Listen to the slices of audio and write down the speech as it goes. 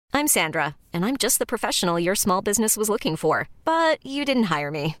I'm Sandra, and I'm just the professional your small business was looking for. But you didn't hire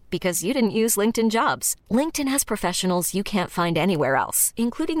me because you didn't use LinkedIn Jobs. LinkedIn has professionals you can't find anywhere else,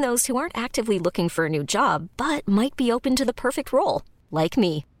 including those who aren't actively looking for a new job, but might be open to the perfect role, like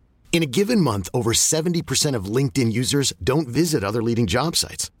me. In a given month, over 70% of LinkedIn users don't visit other leading job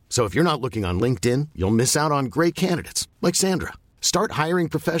sites. So if you're not looking on LinkedIn, you'll miss out on great candidates like Sandra. Start hiring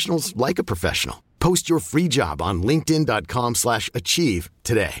professionals like a professional. Post your free job on linkedin.com/achieve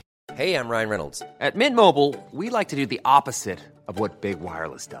today. Hey, I'm Ryan Reynolds. At Mint Mobile, we like to do the opposite of what Big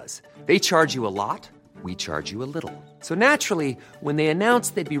Wireless does. They charge you a lot, we charge you a little. So naturally, when they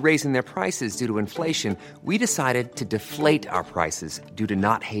announced they'd be raising their prices due to inflation, we decided to deflate our prices due to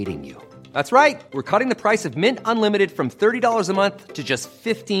not hating you. That's right. We're cutting the price of Mint Unlimited from $30 a month to just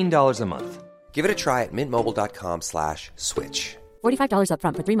 $15 a month. Give it a try at mintmobile.com/switch. $45 up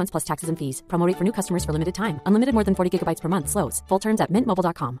front for 3 months plus taxes and fees. Promo rate for new customers for limited time. Unlimited more than 40 gigabytes per month. Slows full terms at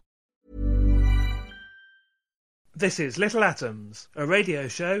mintmobile.com. This is Little Atoms, a radio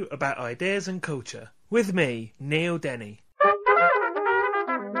show about ideas and culture. With me, Neil Denny.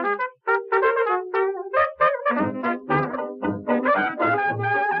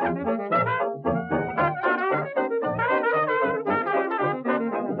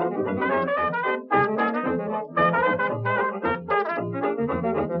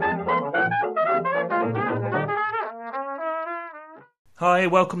 Hi,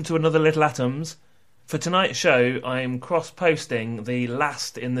 welcome to another Little Atoms. For tonight's show, I'm cross-posting the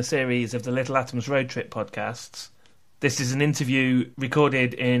last in the series of the Little Atoms Road Trip podcasts. This is an interview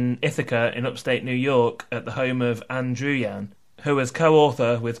recorded in Ithaca in upstate New York at the home of Ann Druyan, who as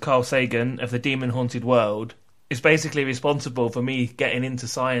co-author with Carl Sagan of The Demon-Haunted World is basically responsible for me getting into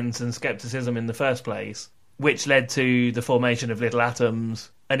science and skepticism in the first place, which led to the formation of Little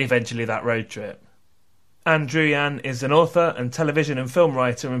Atoms and eventually that road trip. Ann Druyan is an author and television and film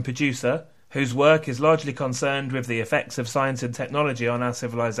writer and producer whose work is largely concerned with the effects of science and technology on our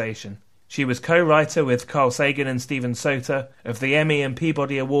civilization. She was co-writer with Carl Sagan and Steven Soter of the Emmy and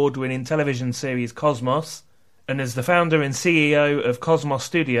Peabody Award-winning television series Cosmos, and as the founder and CEO of Cosmos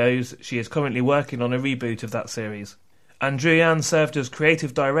Studios, she is currently working on a reboot of that series. Ann Druyan served as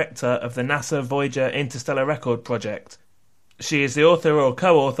creative director of the NASA Voyager Interstellar Record Project. She is the author or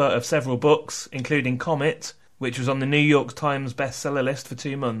co-author of several books, including Comet, which was on the New York Times bestseller list for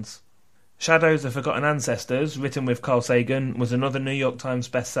 2 months. Shadows of Forgotten Ancestors, written with Carl Sagan, was another New York Times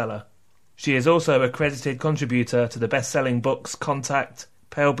bestseller. She is also a credited contributor to the best-selling books Contact,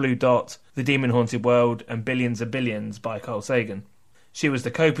 Pale Blue Dot, The Demon-Haunted World, and Billions and Billions by Carl Sagan. She was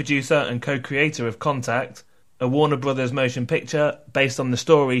the co-producer and co-creator of Contact, a Warner Brothers motion picture based on the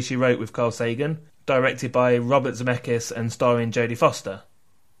story she wrote with Carl Sagan, directed by Robert Zemeckis and starring Jodie Foster.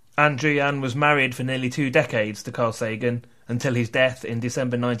 Ann Druyan was married for nearly 2 decades to Carl Sagan until his death in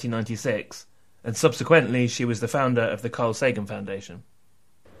December 1996, and subsequently she was the founder of the Carl Sagan Foundation.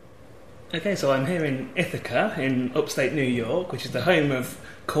 Okay, so I'm here in Ithaca in upstate New York, which is the home of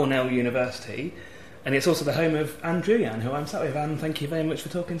Cornell University, and it's also the home of Ann Druyan, who I'm sat with. Ann, thank you very much for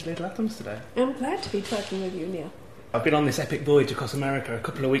talking to Little Atoms today. I'm glad to be talking with you, Neil. I've been on this epic voyage across America a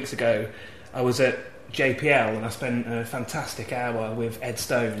couple of weeks ago. I was at JPL and I spent a fantastic hour with Ed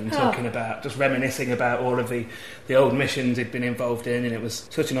Stone talking about, just reminiscing about all of the old missions he'd been involved in, and it was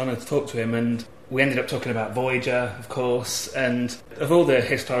such an honour to talk to him. And we ended up talking about Voyager, of course, and of all the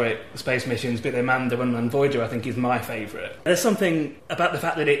historic space missions, be they manned or unmanned, Voyager I think is my favourite. There's something about the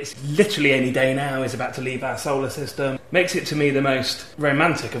fact that it's literally any day now is about to leave our solar system, makes it to me the most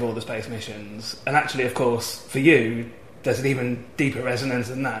romantic of all the space missions. And actually, of course, for you, there's an even deeper resonance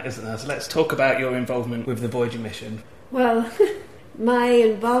than that, isn't there? So let's talk about your involvement with the Voyager mission. Well, my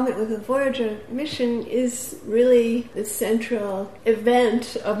involvement with the Voyager mission is really the central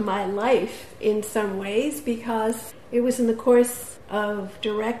event of my life in some ways, because it was in the course of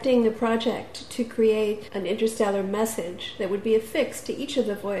directing the project to create an interstellar message that would be affixed to each of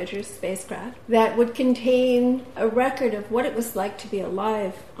the Voyager spacecraft that would contain a record of what it was like to be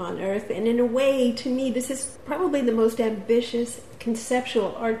alive on Earth. And in a way, to me, this is probably the most ambitious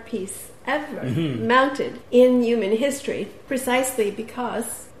conceptual art piece ever mounted in human history, precisely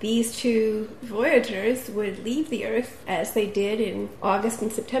because these 2 Voyagers would leave the Earth, as they did in August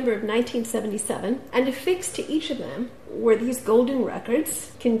and September of 1977, and affixed to each of them were these golden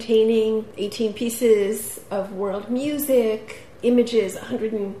records containing 18 pieces of world music, images,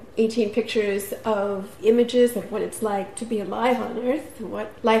 118 pictures of images of what it's like to be alive on Earth,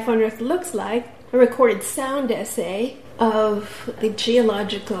 what life on Earth looks like, a recorded sound essay of the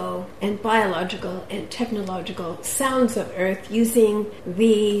geological and biological and technological sounds of Earth using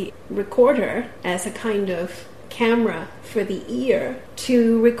the recorder as a kind of camera for the ear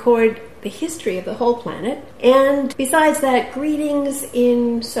to record the history of the whole planet. And besides that, greetings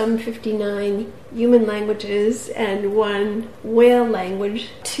in some 59 human languages and one whale language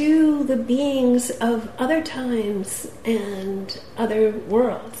to the beings of other times and other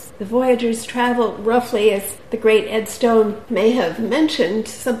worlds. The Voyagers traveled roughly, as the great Ed Stone may have mentioned,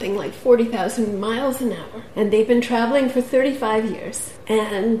 something like 40,000 miles an hour. And they've been traveling for 35 years.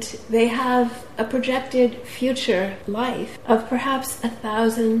 And they have a projected future life of perhaps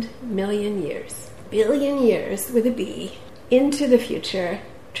 1,000 million years. Billion years with a B into the future,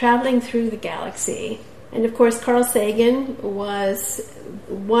 traveling through the galaxy. And of course, Carl Sagan was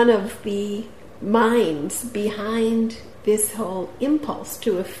one of the minds behind this whole impulse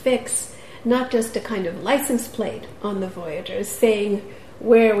to affix not just a kind of license plate on the Voyagers saying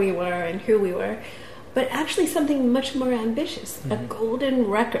where we were and who we were, but actually something much more ambitious, a golden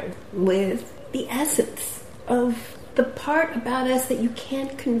record with the essence of the part about us that you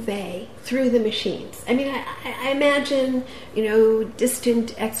can't convey through the machines. I mean, I imagine,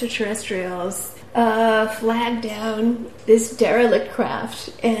 distant extraterrestrials flag down this derelict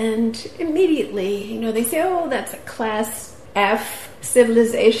craft, and immediately, they say, oh, that's a class F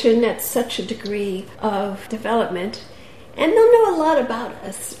civilization at such a degree of development, and they'll know a lot about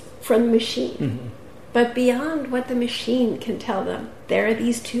us from the machine. Mm-hmm. But beyond what the machine can tell them, there are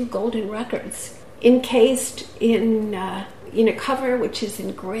these two golden records encased in a cover which is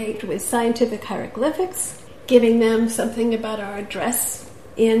engraved with scientific hieroglyphics, giving them something about our address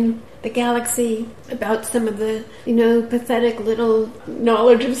in the galaxy, about some of the, pathetic little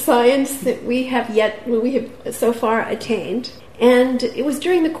knowledge of science that we have so far attained. And it was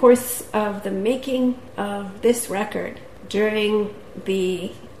during the course of the making of this record, during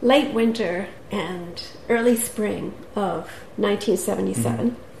the late winter and early spring of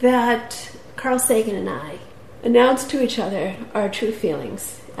 1977, that Carl Sagan and I announced to each other our true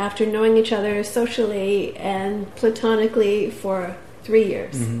feelings after knowing each other socially and platonically for 3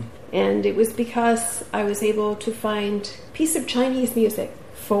 years. Mm-hmm. And it was because I was able to find a piece of Chinese music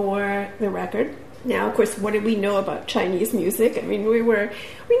for the record. Now, of course, what did we know about Chinese music? I mean, we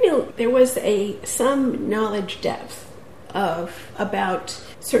knew there was some knowledge depth about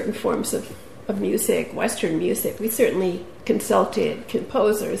certain forms of music, Western music. We certainly consulted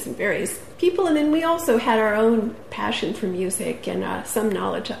composers and various people, and then we also had our own passion for music and some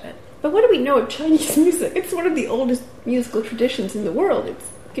knowledge of it. But what do we know of Chinese music? It's one of the oldest musical traditions in the world.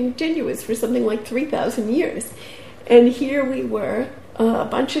 It's continuous for something like 3,000 years. And here we were, a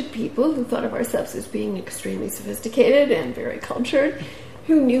bunch of people who thought of ourselves as being extremely sophisticated and very cultured,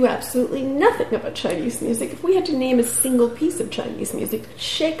 who knew absolutely nothing about Chinese music. If we had to name a single piece of Chinese music,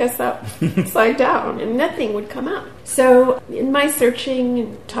 shake us upside down, and nothing would come out. So in my searching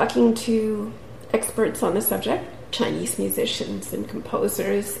and talking to experts on the subject, Chinese musicians and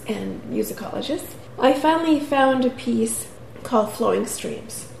composers and musicologists, I finally found a piece called Flowing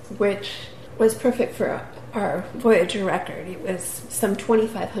Streams, which was perfect for our Voyager record. It was some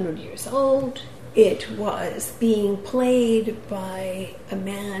 2,500 years old. It was being played by a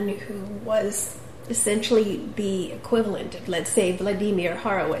man who was essentially the equivalent of, let's say, Vladimir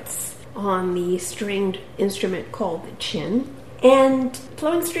Horowitz on the stringed instrument called the qin. And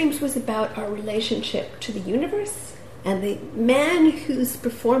Flowing Streams was about our relationship to the universe, and the man whose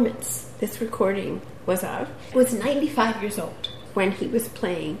performance this recording was of was 95 years old when he was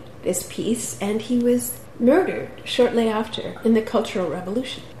playing this piece, and he was murdered shortly after in the Cultural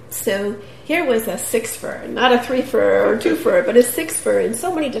Revolution. So here was a six-fer, not a three-fer or two-fer, but a six-fer in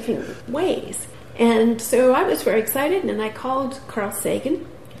so many different ways. And so I was very excited, and I called Carl Sagan,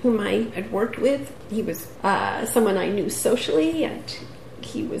 whom I had worked with. He was someone I knew socially, and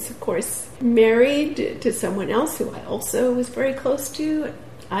he was, of course, married to someone else who I also was very close to.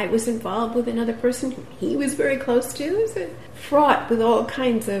 I was involved with another person who he was very close to. It was fraught with all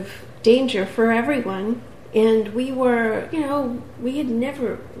kinds of danger for everyone. And we were, we had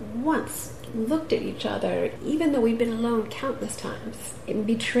never once looked at each other, even though we'd been alone countless times, and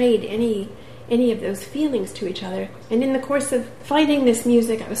betrayed any of those feelings to each other. And in the course of finding this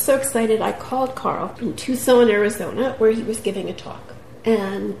music, I was so excited, I called Carl in Tucson, Arizona, where he was giving a talk.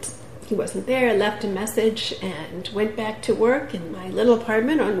 And he wasn't there. I left a message and went back to work in my little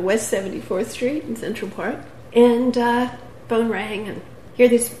apartment on West 74th Street in Central Park. And phone rang, and hear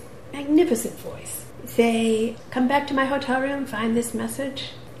this magnificent voice say, come back to my hotel room, find this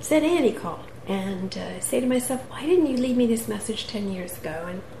message. He said, Annie called. And I say to myself, why didn't you leave me this message 10 years ago?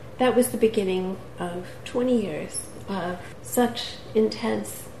 And that was the beginning of 20 years of such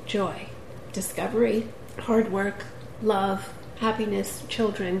intense joy, discovery, hard work, love, happiness,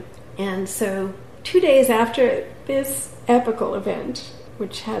 children. And so 2 days after this epical event,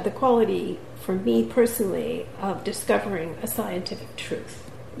 which had the quality for me personally of discovering a scientific truth,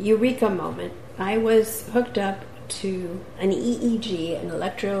 eureka moment, I was hooked up to an EEG, an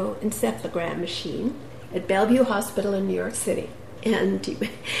electroencephalogram machine, at Bellevue Hospital in New York City. And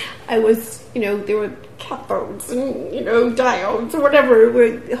I was, there were cathodes and, diodes or whatever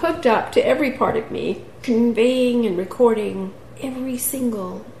were hooked up to every part of me, conveying and recording every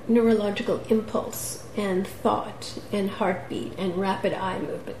single neurological impulse and thought and heartbeat and rapid eye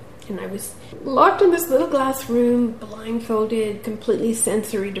movement. And I was locked in this little glass room, blindfolded, completely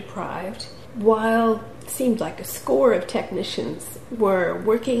sensory deprived, while it seemed like a score of technicians were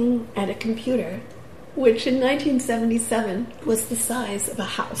working at a computer, which in 1977 was the size of a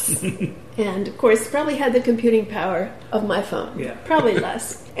house. And, of course, probably had the computing power of my phone. Yeah. Probably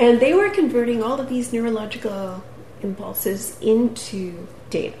less. And they were converting all of these neurological impulses into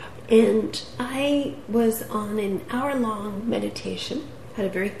data. And I was on an hour-long meditation, had a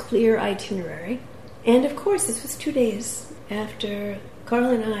very clear itinerary. And, of course, this was 2 days after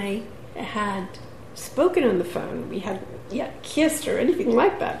Carl and I had spoken on the phone. We hadn't yet kissed or anything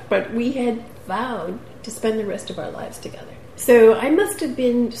like that, but we had vowed to spend the rest of our lives together. So I must have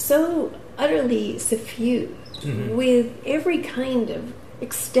been so utterly suffused with every kind of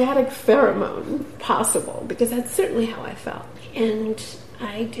ecstatic pheromone possible, because that's certainly how I felt. And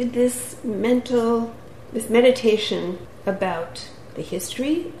I did this meditation about the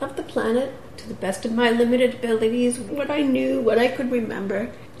history of the planet, to the best of my limited abilities, what I knew, what I could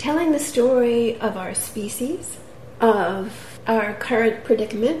remember, telling the story of our species, of our current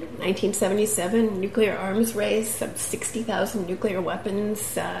predicament, 1977, nuclear arms race, some 60,000 nuclear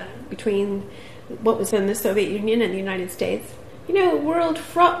weapons between what was in the Soviet Union and the United States. A world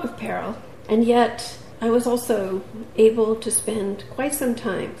fraught with peril. And yet, I was also able to spend quite some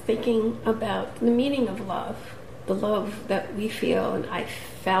time thinking about the meaning of love, the love that we feel, and I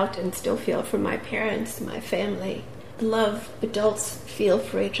felt and still feel for my parents, my family, the love adults feel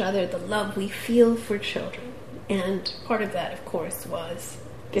for each other, the love we feel for children. And part of that, of course, was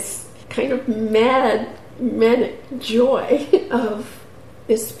this kind of manic joy of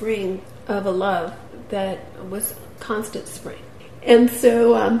this spring of a love that was a constant spring. And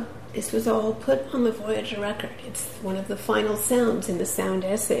so this was all put on the Voyager record. It's one of the final sounds in the sound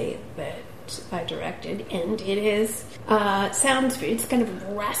essay that I directed, and it is it's kind of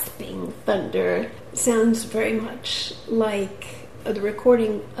rasping thunder. Sounds very much like the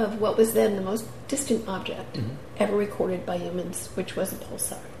recording of what was then the most distant object ever recorded by humans, which was a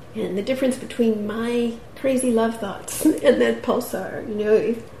pulsar. And the difference between my crazy love thoughts and that pulsar,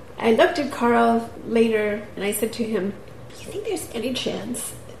 I looked at Carl later and I said to him, do you think there's any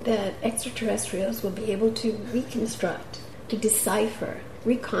chance that extraterrestrials will be able to reconstruct, to decipher,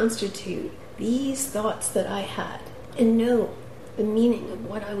 reconstitute these thoughts that I had and know the meaning of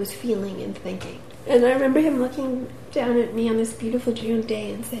what I was feeling and thinking? And I remember him looking down at me on this beautiful June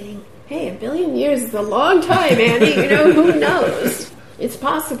day and saying, hey, 1 billion years is a long time, Andy. Who knows? It's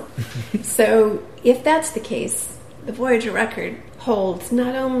possible. So if that's the case, the Voyager record holds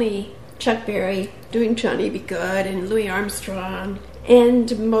not only Chuck Berry doing Johnny Be Good and Louis Armstrong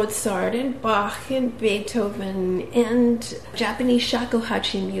and Mozart and Bach and Beethoven and Japanese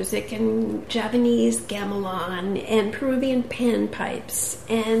shakuhachi music and Javanese gamelan and Peruvian panpipes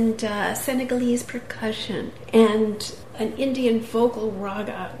and Senegalese percussion and an Indian vocal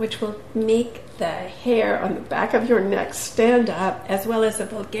raga, which will make the hair on the back of your neck stand up, as well as a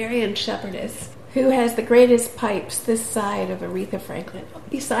Bulgarian shepherdess who has the greatest pipes this side of Aretha Franklin.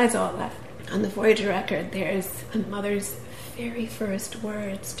 Besides all that, on the Voyager record, there's a mother's very first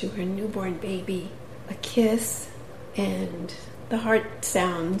words to her newborn baby, a kiss, and the heart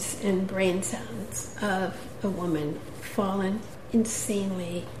sounds and brain sounds of a woman fallen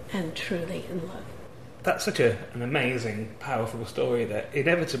insanely and truly in love. That's such an amazing, powerful story that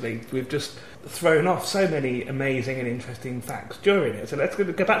inevitably we've just thrown off so many amazing and interesting facts during it. So let's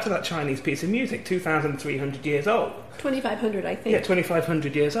go back to that Chinese piece of music, 2,300 years old. 2,500, I think. Yeah,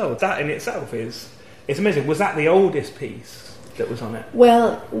 2,500 years old. That in itself is amazing. Was that the oldest piece that was on it?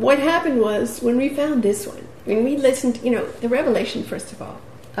 Well, what happened was, when we found this one, when we listened, the revelation, first of all,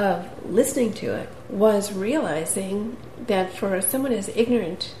 of listening to it was realizing that for someone as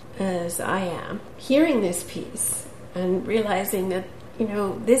ignorant as I am, hearing this piece and realizing that,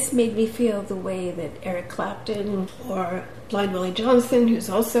 this made me feel the way that Eric Clapton or Blind Willie Johnson, who's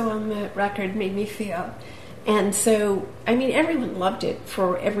also on the record, made me feel. And so, everyone loved it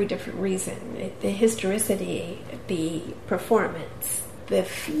for every different reason. The historicity, the performance, the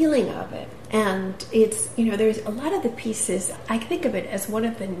feeling of it. And it's, there's a lot of the pieces, I think of it as one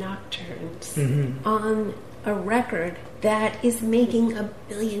of the nocturnes on a record that is making a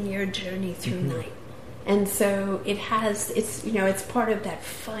billion-year journey through night. And so it's part of that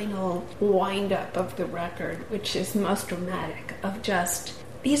final wind-up of the record, which is most dramatic, of just,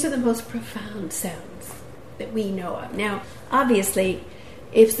 these are the most profound sounds that we know of. Now, obviously,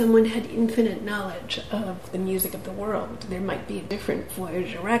 if someone had infinite knowledge of the music of the world, there might be a different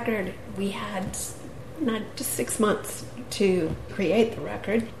Voyager record. We had not just 6 months to create the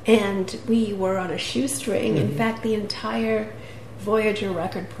record, and we were on a shoestring. In fact, the entire Voyager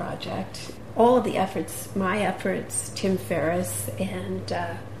record project, all of the efforts, my efforts, Tim Ferriss and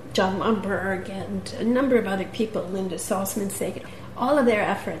John Lomberg and a number of other people, Linda Salzman-Sagan, all of their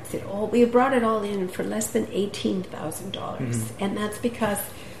efforts, we brought it all in for less than $18,000. And that's because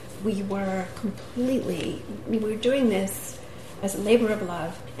we were doing this as a labor of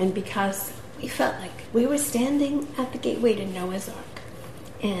love, and because we felt like we were standing at the gateway to Noah's Ark,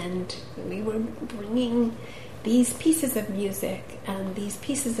 and we were bringing these pieces of music and these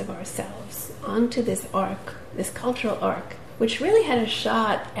pieces of ourselves onto this ark, this cultural ark, which really had a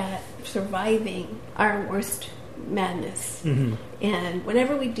shot at surviving our worst madness. And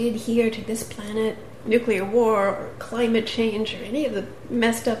whatever we did here to this planet, nuclear war or climate change or any of the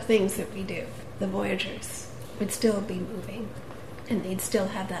messed up things that we do, the Voyagers would still be moving, and they'd still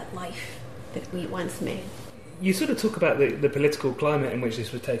have that life that we once made. You sort of talk about the political climate in which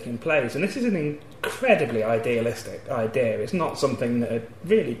this was taking place, and this is an incredibly idealistic idea. It's not something that had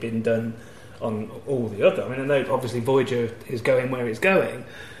really been done on all the other. I mean, I know obviously Voyager is going where it's going,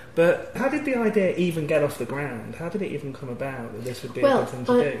 but how did the idea even get off the ground? How did it even come about that this would be a good thing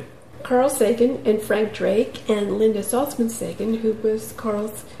to do? Carl Sagan and Frank Drake and Linda Salzman-Sagan, who was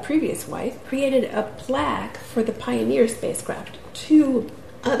Carl's previous wife, created a plaque for the Pioneer spacecraft, two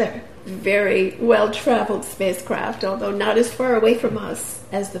other very well-traveled spacecraft, although not as far away from us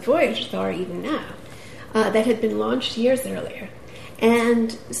as the Voyagers are even now, that had been launched years earlier.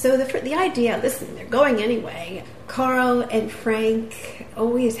 And so the idea, listen, they're going anyway. Carl and Frank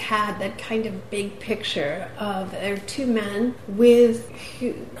always had that kind of big picture of there are two men who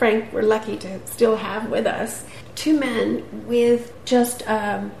Frank we're lucky to still have with us, two men with just,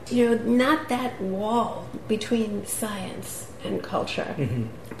 not that wall between science and culture,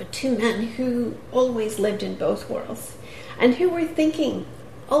 but two men who always lived in both worlds and who were thinking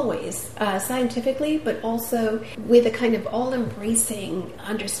always scientifically, but also with a kind of all-embracing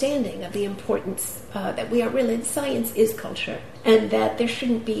understanding of the importance that we are really, science is culture, and that there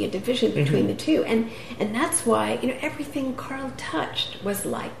shouldn't be a division between the two. And that's why, everything Carl touched was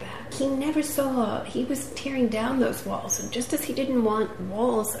like that. He never saw, he was tearing down those walls, and just as he didn't want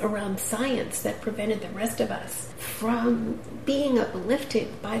walls around science that prevented the rest of us from being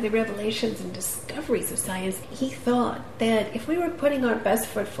uplifted by the revelations and discoveries of science, he thought that if we were putting our best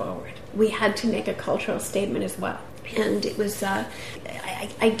foot forward, we had to make a cultural statement as well. And it was, I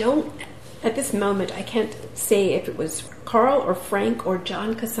don't, at this moment, I can't say if it was Carl or Frank or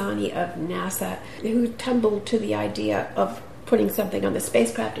John Cassani of NASA who tumbled to the idea of putting something on the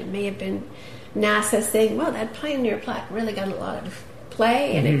spacecraft. It may have been NASA saying, well, that Pioneer plaque really got a lot of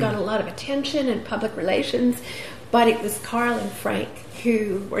play and it got a lot of attention and public relations. But it was Carl and Frank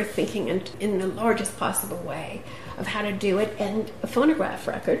who were thinking in the largest possible way of how to do it, and a phonograph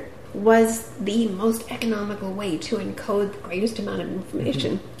record was the most economical way to encode the greatest amount of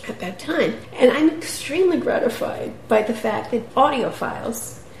information at that time. And I'm extremely gratified by the fact that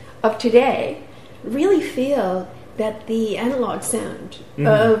audiophiles of today really feel that the analog sound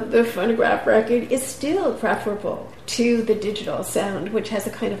of the phonograph record is still preferable to the digital sound, which has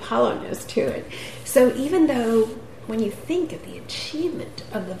a kind of hollowness to it. So even though when you think of the achievement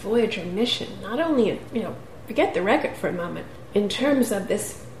of the Voyager mission, not only, forget the record for a moment, in terms of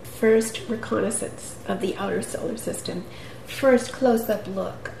this first reconnaissance of the outer solar system, first close-up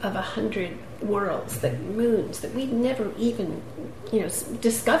look of 100 worlds, that moons that we'd never even,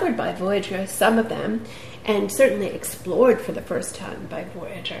 discovered by Voyager, some of them, and certainly explored for the first time by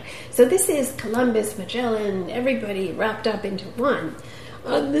Voyager. So this is Columbus, Magellan, everybody wrapped up into one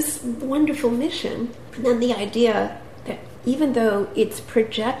on this wonderful mission. And then the idea that even though it's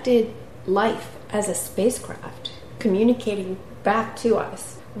projected life as a spacecraft communicating back to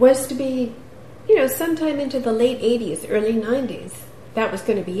us was to be, sometime into the late 80s, early 90s, that was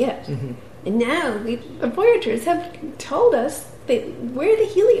going to be it. And now the Voyagers have told us where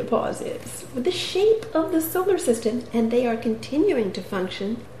the heliopause is, the shape of the solar system, and they are continuing to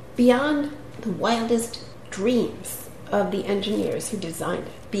function beyond the wildest dreams of the engineers who designed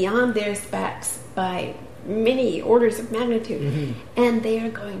it, beyond their specs by many orders of magnitude. Mm-hmm. And they are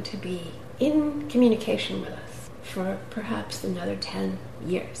going to be in communication with us for perhaps another 10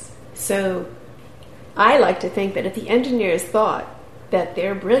 years. So I like to think that if the engineers thought that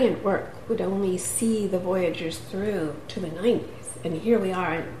their brilliant work would only see the Voyagers through to the 90s, and here we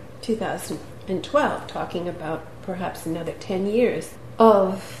are in 2012 talking about perhaps another 10 years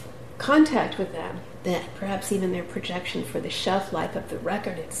of contact with them, that perhaps even their projection for the shelf life of the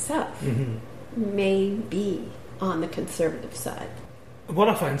record itself may be on the conservative side. What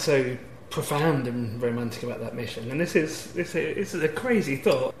I find so profound and romantic about that mission, and this is a crazy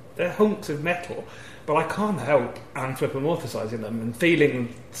thought, they're hunks of metal, but I can't help anthropomorphizing them and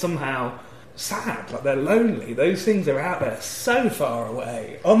feeling somehow sad, like they're lonely. Those things are out there so far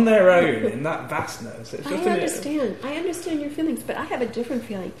away on their own in that vastness. It's just I understand your feelings, but I have a different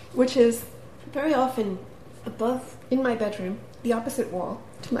feeling, which is very often above in my bedroom, the opposite wall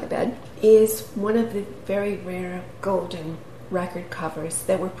to my bed, is one of the very rare golden record covers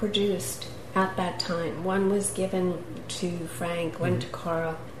that were produced at that time. One was given to Frank, one to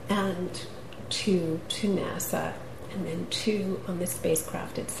Carl, and two to NASA, and then two on the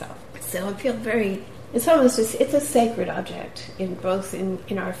spacecraft itself. So I feel it's almost it's a sacred object in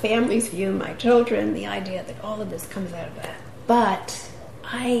our family's view, my children, the idea that all of this comes out of that. But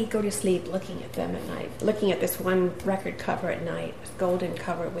I go to sleep looking at them at night, looking at this one record cover at night, this golden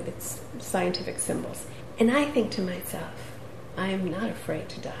cover with its scientific symbols. And I think to myself, I am not afraid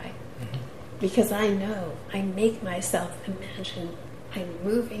to die. Mm-hmm. Because I know, I make myself imagine I'm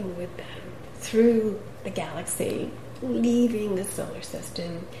moving with them through the galaxy, leaving the solar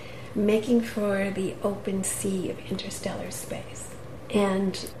system, making for the open sea of interstellar space.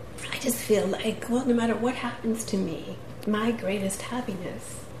 And I just feel like, well, no matter what happens to me, my greatest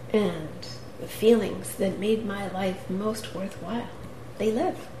happiness and the feelings that made my life most worthwhile, they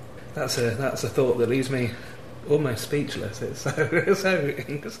live. That's a thought that leaves me almost speechless. It's so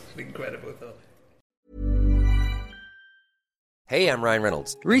an incredible thought. Hey, I'm Ryan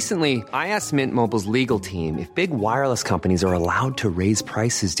Reynolds. Recently, I asked Mint Mobile's legal team if big wireless companies are allowed to raise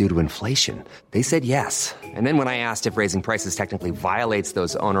prices due to inflation. They said yes. And then when I asked if raising prices technically violates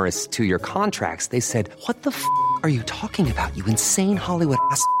those onerous 2-year contracts, they said, "What the f*** are you talking about, you insane Hollywood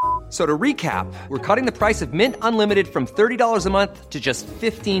ass?" So to recap, we're cutting the price of Mint Unlimited from $30 a month to just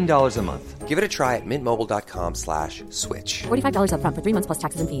 $15 a month. Give it a try at mintmobile.com/switch. $45 up front for 3 months plus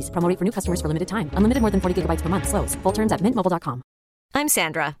taxes and fees. Promo rate for new customers for limited time. Unlimited more than 40 gigabytes per month. Slows full terms at mintmobile.com. I'm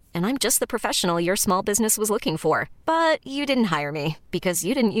Sandra, and I'm just the professional your small business was looking for. But you didn't hire me because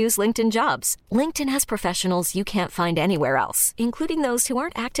you didn't use LinkedIn Jobs. LinkedIn has professionals you can't find anywhere else, including those who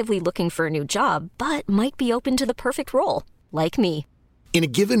aren't actively looking for a new job, but might be open to the perfect role, like me. In a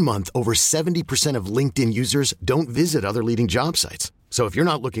given month, over 70% of LinkedIn users don't visit other leading job sites. So if you're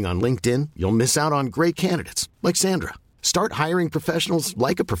not looking on LinkedIn, you'll miss out on great candidates like Sandra. Start hiring professionals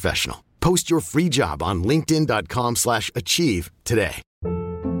like a professional. Post your free job on linkedin.com/achieve today.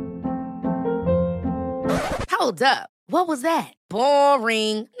 Hold up. What was that?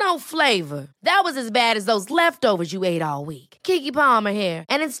 Boring. No flavor. That was as bad as those leftovers you ate all week. Keke Palmer here,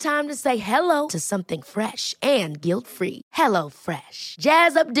 and it's time to say hello to something fresh and guilt-free. Hello Fresh.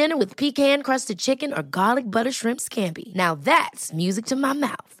 Jazz up dinner with pecan-crusted chicken or garlic butter shrimp scampi. Now that's music to my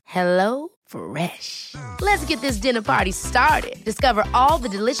mouth. Hello Fresh. Let's get this dinner party started. Discover all the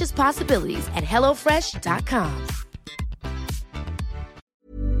delicious possibilities at HelloFresh.com.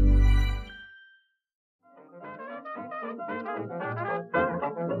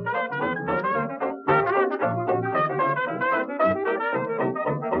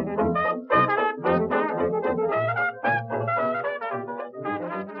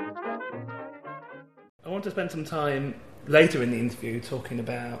 I want to spend some time later in the interview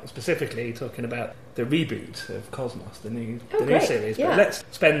specifically talking about the reboot of Cosmos, the new series. Yeah. But let's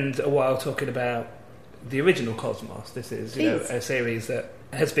spend a while talking about the original Cosmos. This is a series that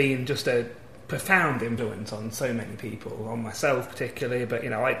has been just a profound influence on so many people, on myself particularly, but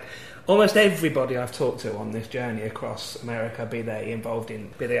almost everybody I've talked to on this journey across America, be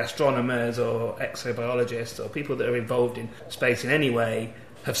they astronomers or exobiologists or people that are involved in space in any way,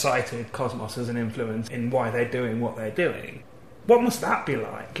 have cited Cosmos as an influence in why they're doing what they're doing. What must that be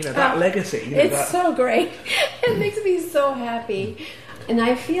like? That legacy. So great. It makes me so happy. And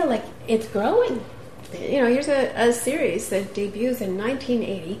I feel like it's growing. Here's a series that debuts in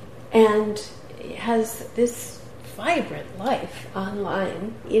 1980 and has this vibrant life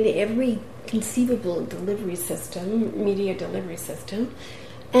online in every conceivable delivery system, media delivery system.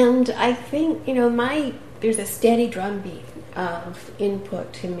 And I think, there's a steady drumbeat of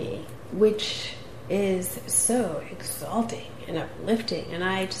input to me, which is so exalting and uplifting, and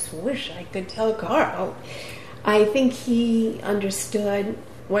I just wish I could tell Carl. I think he understood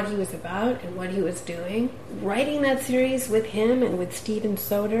what he was about and what he was doing. Writing that series with him and with Steven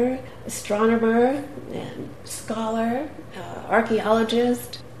Soter, astronomer and scholar,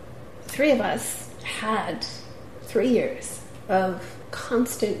 archaeologist, three of us had 3 years of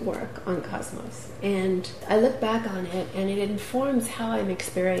constant work on Cosmos. And I look back on it, and it informs how I'm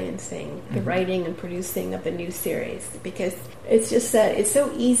experiencing the writing and producing of the new series, because it's just that it's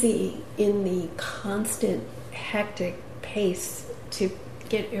so easy in the constant hectic pace to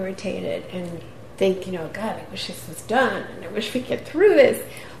get irritated and think, God, I wish this was done, and I wish we'd get through this.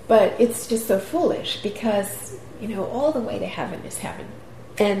 But it's just so foolish, because, all the way to heaven is heaven.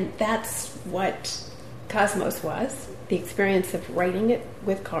 And that's what Cosmos was, the experience of writing it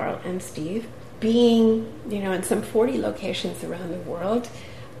with Carl and Steve, being, in some 40 locations around the world.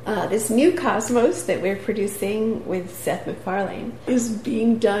 This new Cosmos that we're producing with Seth MacFarlane is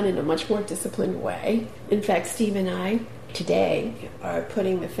being done in a much more disciplined way. In fact, Steve and I today are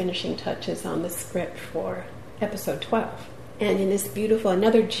putting the finishing touches on the script for episode 12. And in this beautiful,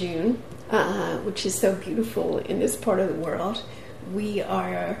 another June, which is so beautiful in this part of the world, we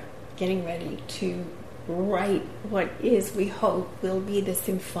are getting ready to write what is, we hope, will be the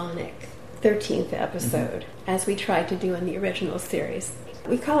symphonic 13th episode, as we tried to do in the original series.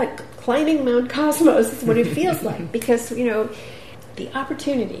 We call it Climbing Mount Cosmos, is what it feels like, because, the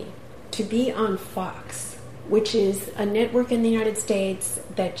opportunity to be on Fox, which is a network in the United States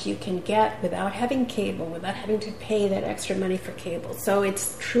that you can get without having cable, without having to pay that extra money for cable. So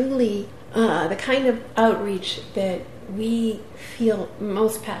it's truly the kind of outreach that we feel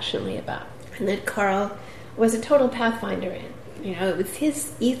most passionately about, and that Carl was a total pathfinder in. It was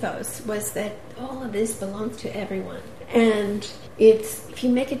his ethos was that all of this belongs to everyone. And if you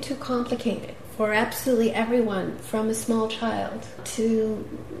make it too complicated for absolutely everyone, from a small child to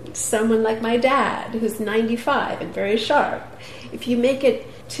someone like my dad, who's 95 and very sharp, if you make it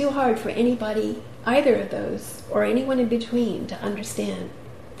too hard for anybody, either of those, or anyone in between, to understand,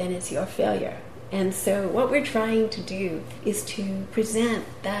 then it's your failure. And so what we're trying to do is to present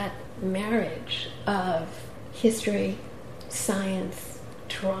that marriage of history, science,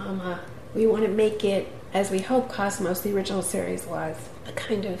 drama. We want to make it, as we hope Cosmos, the original series, was, a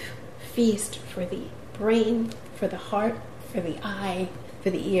kind of feast for the brain, for the heart, for the eye, for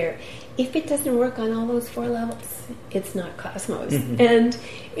the ear. If it doesn't work on all those 4 levels, it's not Cosmos. And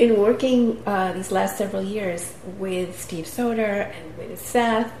in working these last several years with Steve Soter and with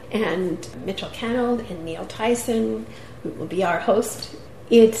Seth and Mitchell Canold and Neil Tyson, who will be our host,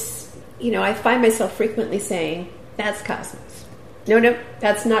 it's, I find myself frequently saying, that's Cosmos. No,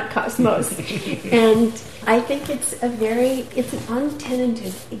 that's not Cosmos. And I think it's an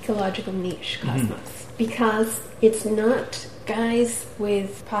untenanted ecological niche, Cosmos, because it's not guys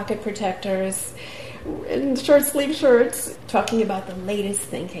with pocket protectors and short sleeve shirts talking about the latest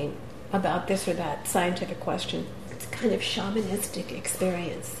thinking about this or that scientific question. It's a kind of shamanistic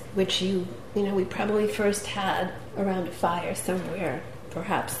experience, which we probably first had around a fire somewhere,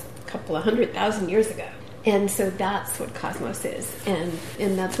 perhaps a couple of 100,000 years ago. And so that's what Cosmos is, and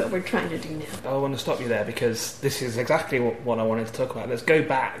that's what we're trying to do now. I want to stop you there, because this is exactly what I wanted to talk about. Let's go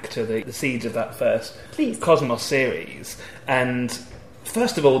back to the seeds of that first Cosmos series. And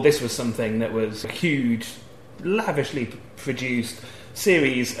first of all, this was something that was a huge, lavishly produced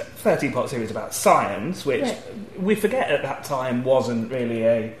series, 13-part series about science, which we forget at that time wasn't really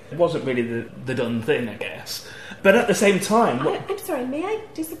the done thing, I guess. But at the same time... I'm sorry, may I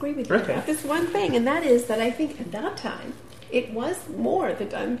disagree with you about this one thing? And that is that I think at that time, it was more the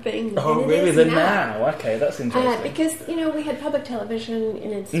done thing than it is now. Okay, that's interesting. Because, we had public television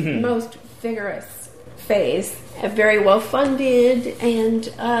in its most vigorous phase, very well funded,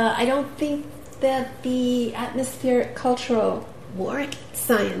 and I don't think that the atmospheric cultural work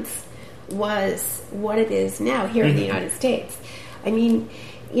science was what it is now here in the United States. I mean,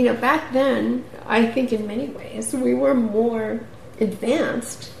 back then, I think in many ways, we were more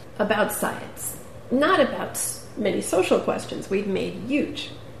advanced about science, not about many social questions. We've made huge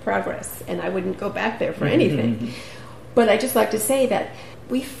progress, and I wouldn't go back there for anything. But I just like to say that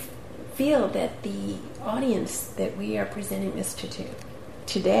we feel that the audience that we are presenting this to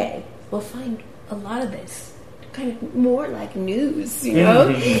today will find a lot of this kind of more like news, you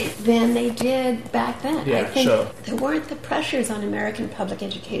know, than they did back then. Yeah, I think sure. there weren't the pressures on American public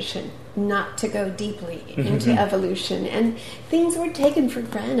education not to go deeply into evolution, and things were taken for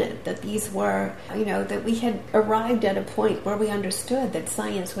granted that these were, you know, that we had arrived at a point where we understood that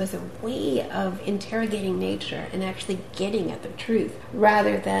science was a way of interrogating nature and actually getting at the truth,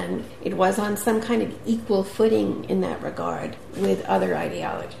 rather than it was on some kind of equal footing in that regard with other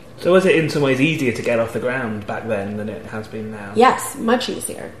ideology. So was it in some ways easier to get off the ground back then than it has been now? Yes, much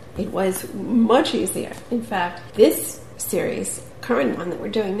easier. It was much easier. In fact, this series, current one that we're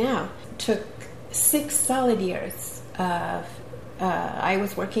doing now, took 6 solid years of.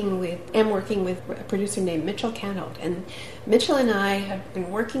 am working with a producer named Mitchell Canold, and Mitchell and I have been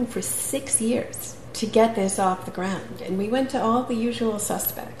working for 6 years to get this off the ground. And we went to all the usual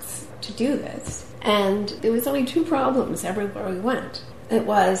suspects to do this, and there was only 2 problems everywhere we went. It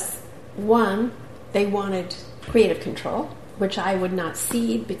was, one, they wanted creative control, which I would not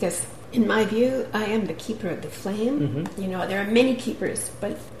cede because, in my view, I am the keeper of the flame. You know, there are many keepers,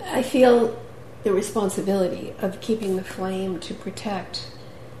 but I feel the responsibility of keeping the flame to protect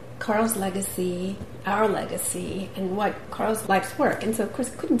Carl's legacy, our legacy, and what Carl's life's work. And so, of course,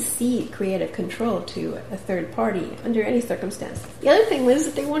 couldn't cede creative control to a third party under any circumstance. The other thing was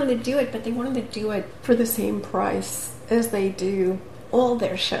that they wanted to do it, but they wanted to do it for the same price as they do all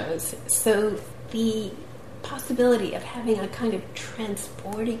their shows. So the possibility of having a kind of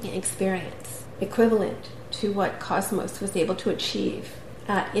transporting experience equivalent to what Cosmos was able to achieve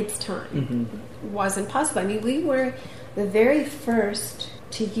at its time wasn't possible. I mean, we were the very first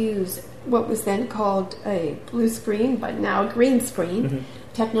to use what was then called a blue screen, but now green screen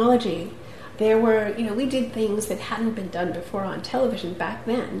technology. There were, you know, we did things that hadn't been done before on television back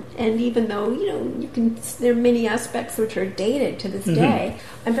then. And even though, you know, there are many aspects which are dated to this day,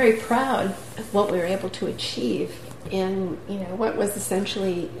 I'm very proud of what we were able to achieve in, you know, what was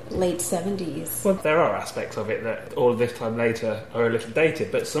essentially late 70s. Well, there are aspects of it that all of this time later are a little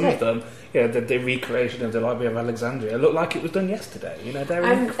dated, but some of them, you know, the recreation of the Library of Alexandria looked like it was done yesterday. You know, they're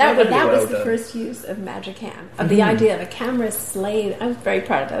incredibly that was well the done. first use of Magicam, of the idea of a camera slave. I was very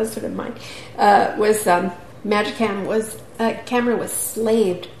proud of that. That was sort of mine. Magicam was a camera was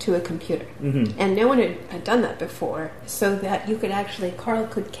slaved to a computer, and no one had done that before, so that you could actually, Carl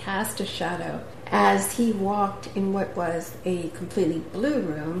could cast a shadow as he walked in what was a completely blue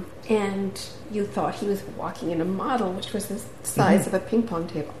room, and you thought he was walking in a model which was the size of a ping pong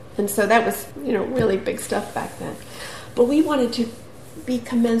table. And so that was, you know, really big stuff back then. But we wanted to be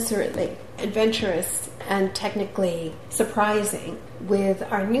commensurately adventurous and technically surprising with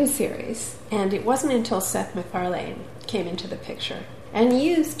our new series. And it wasn't until Seth MacFarlane came into the picture and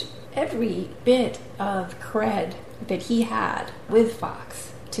used every bit of cred that he had with Fox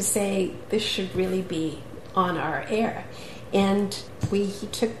to say this should really be on our air. And he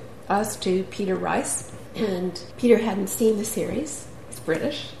took us to Peter Rice, and Peter hadn't seen the series. He's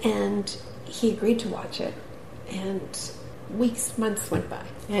British, and he agreed to watch it. And weeks, months went by,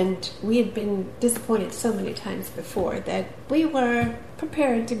 and we had been disappointed so many times before that we were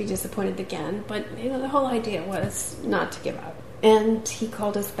prepared to be disappointed again, but, you know, the whole idea was not to give up. And he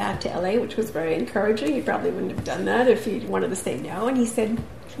called us back to LA, which was very encouraging. He probably wouldn't have done that if he wanted to say no. And he said,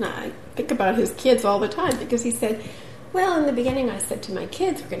 and I think about his kids all the time, because he said, well, in the beginning I said to my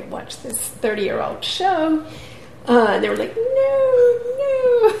kids, we're going to watch this 30-year-old show. And they were like,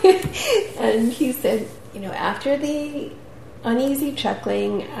 no. And he said, you know, after the uneasy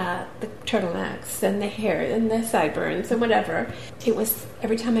chuckling at the turtlenecks and the hair and the sideburns and whatever, it was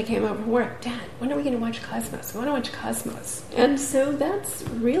every time I came over from work, Dad, when are we going to watch Cosmos? I want to watch Cosmos. And so that's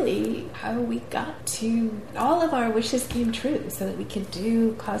really how we got to, all of our wishes came true so that we could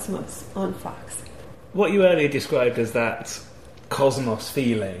do Cosmos on Fox. What you earlier described as that Cosmos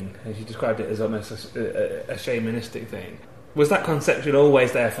feeling, as you described it as almost a shamanistic thing, was that conception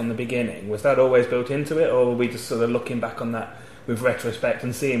always there from the beginning? Was that always built into it, or were we just sort of looking back on that with retrospect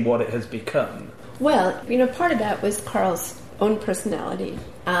and seeing what it has become? Well, you know, part of that was Carl's own personality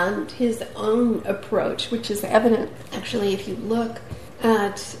and his own approach, which is evident, actually, if you look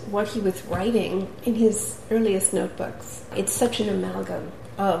at what he was writing in his earliest notebooks. It's such an amalgam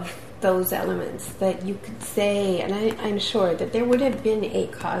of those elements that you could say, and I'm sure that there would have been a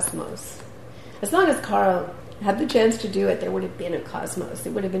Cosmos. As long as Carl had the chance to do it, there would have been a Cosmos.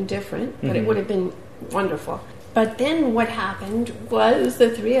 It would have been different, but it would have been wonderful. But then what happened was the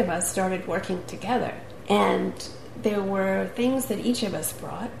three of us started working together, and there were things that each of us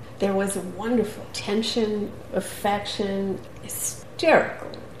brought. There was a wonderful tension, affection, hysterical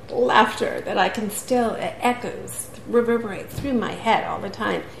laughter that I can still, echoes, reverberate through my head all the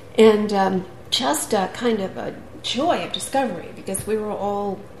time. And just a kind of a joy of discovery, because we were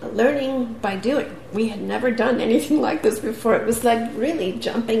all learning by doing. We had never done anything like this before. It was like really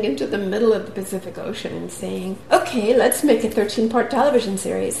jumping into the middle of the Pacific Ocean and saying, okay, let's make a 13-part television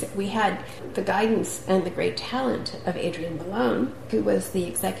series. We had the guidance and the great talent of Adrian Malone, who was the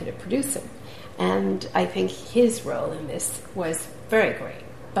executive producer. And I think his role in this was very great.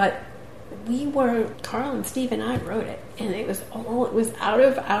 But Carl and Steve and I wrote it, and it was out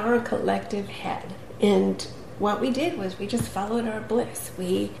of our collective head. And what we did was we just followed our bliss.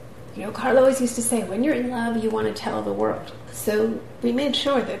 Carl always used to say, when you're in love, you want to tell the world. So we made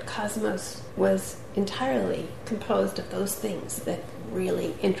sure that Cosmos was entirely composed of those things that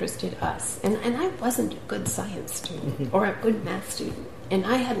really interested us. And I wasn't a good science student or a good math student. And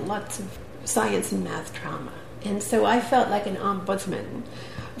I had lots of science and math trauma. And so I felt like an ombudsman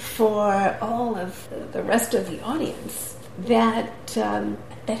for all of the rest of the audience that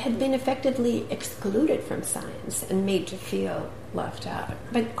had been effectively excluded from science and made to feel left out.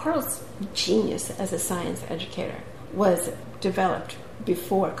 But Carl's genius as a science educator was developed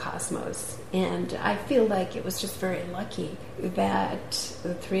before Cosmos, and I feel like it was just very lucky that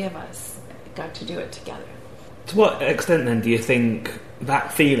the three of us got to do it together. To what extent, then, do you think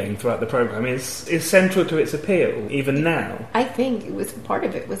that feeling throughout the programme is central to its appeal, even now? I think part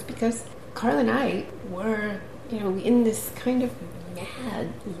of it was because Carl and I were, in this kind of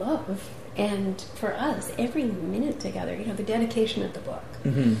mad love. And for us, every minute together, the dedication of the book,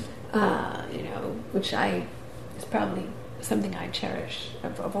 which is probably something I cherish.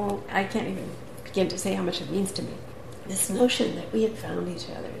 I can't even begin to say how much it means to me. This notion that we had found each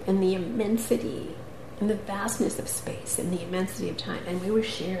other and the immensity and the vastness of space and the immensity of time, and we were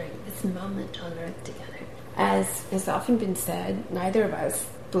sharing this moment on Earth together. As has often been said, neither of us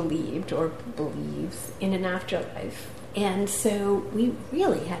believed or believes in an afterlife. And so we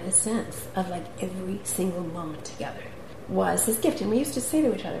really had a sense of like every single moment together was this gift. And we used to say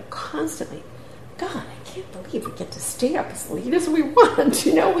to each other constantly, God, I can't believe we get to stay up as late as we want.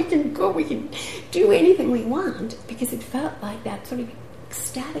 We can do anything we want, because it felt like that sort of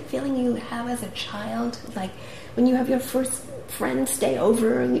ecstatic feeling you have as a child, like when you have your first friend stay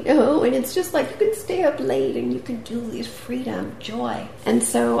over, and it's just like you can stay up late and you can do these freedom, joy. And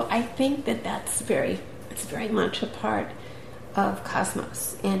so I think it's very much a part of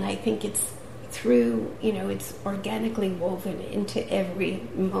Cosmos, and I think it's through, it's organically woven into every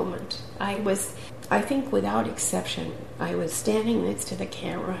moment. I think without exception, I was standing next to the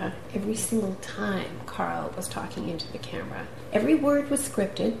camera every single time Carl was talking into the camera. Every word was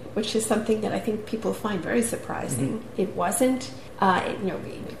scripted, which is something that I think people find very surprising. Mm-hmm. It wasn't,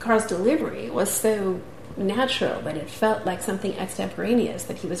 Carl's delivery was so natural that it felt like something extemporaneous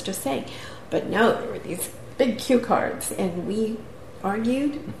that he was just saying. But no, there were these big cue cards, and we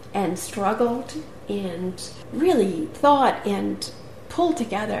argued and struggled and really thought and pulled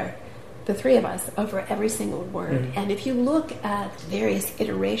together, the three of us, over every single word. Mm-hmm. And if you look at various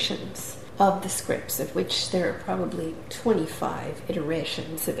iterations of the scripts, of which there are probably 25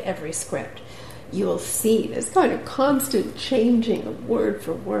 iterations of every script, you will see this kind of constant changing of word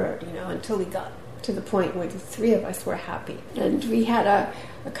for word, until we got to the point where the three of us were happy. And we had a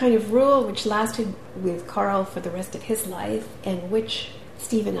kind of rule which lasted with Carl for the rest of his life, and which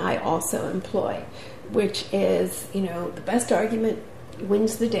Steve and I also employ, which is, the best argument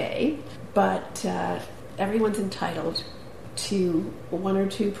wins the day, but everyone's entitled to one or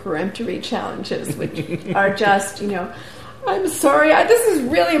two peremptory challenges, which are just, I'm sorry, this is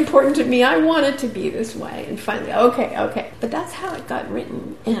really important to me. I want it to be this way. And finally, okay. But that's how it got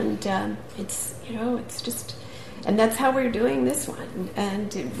written. And it's just, and that's how we're doing this one.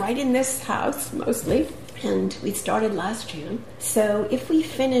 And right in this house, mostly. And we started last June. So if we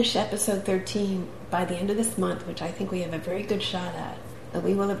finish episode 13 by the end of this month, which I think we have a very good shot at,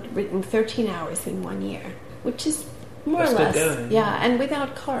 we will have written 13 hours in 1 year, which is more or less, and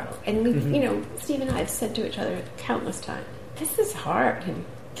without Carl. And we, Steve and I have said to each other countless times, this is hard. And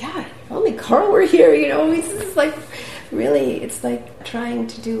God, if only Carl were here, it's like, really, it's like trying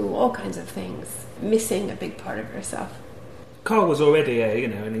to do all kinds of things, missing a big part of yourself. Carl was already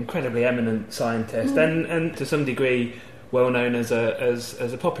an incredibly eminent scientist, and to some degree well known as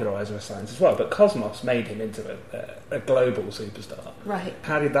a popularizer of science as well. But Cosmos made him into a global superstar. Right.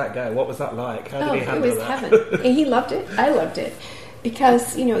 How did that go? What was that like? How did he handle that? It was heaven. He loved it. I loved it.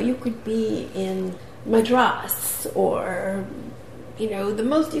 Because, you could be in Madras or,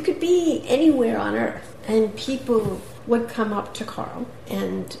 you could be anywhere on Earth. And people would come up to Carl,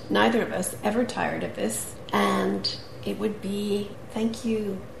 and neither of us ever tired of this. And it would be, thank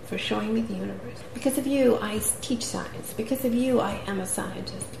you for showing me the universe. Because of you, I teach science. Because of you, I am a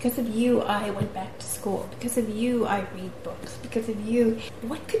scientist. Because of you, I went back to school. Because of you, I read books. Because of you,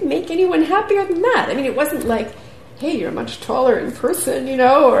 what could make anyone happier than that? I mean, it wasn't like, hey, you're much taller in person,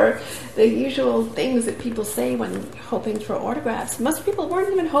 or the usual things that people say when hoping for autographs. Most people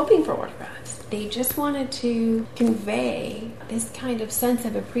weren't even hoping for autographs. They just wanted to convey this kind of sense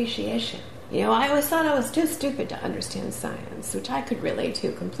of appreciation. I always thought I was too stupid to understand science, which I could relate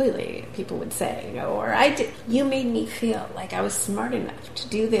to completely, people would say, or I did. You made me feel like I was smart enough to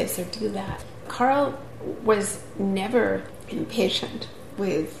do this or do that. Carl was never impatient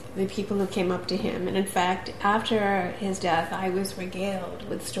with the people who came up to him. And in fact, after his death, I was regaled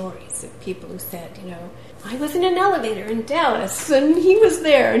with stories of people who said, I was in an elevator in Dallas and he was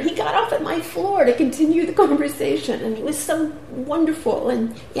there and he got off at my floor to continue the conversation and it was so wonderful.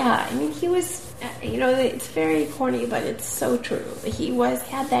 And yeah, I mean, he was, it's very corny, but it's so true. He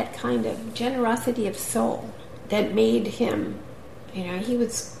had that kind of generosity of soul that made him, he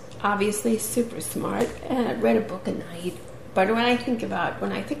was obviously super smart and read a book a night. But when I think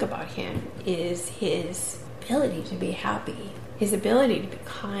about him is his ability to be happy, his ability to be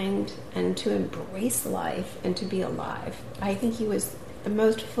kind and to embrace life and to be alive. I think he was the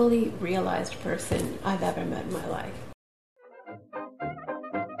most fully realized person I've ever met in my life.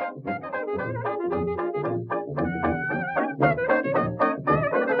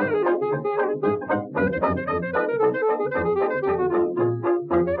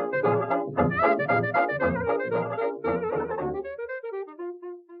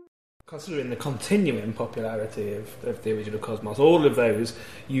 Considering the continuing popularity of the original Cosmos, all of those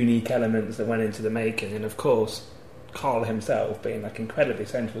unique elements that went into the making, and of course Carl himself being incredibly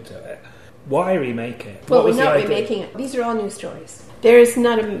central to it, why remake it? Well, we're not remaking it. These are all new stories. There is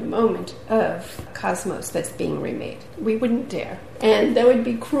not a moment of Cosmos that's being remade. We wouldn't dare. And that would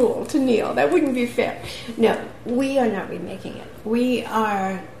be cruel to Neil. That wouldn't be fair. No, we are not remaking it. We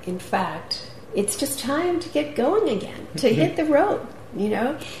are, in fact, it's just time to get going again, to hit the road.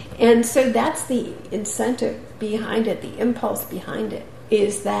 And so that's the incentive behind it, the impulse behind it,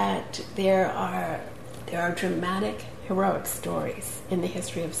 is that there are dramatic, heroic stories in the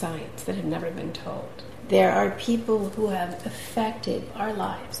history of science that have never been told. There are people who have affected our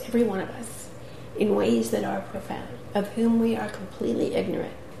lives, every one of us, in ways that are profound, of whom we are completely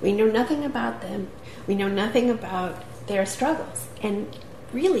ignorant. We know nothing about them. We know nothing about their struggles. And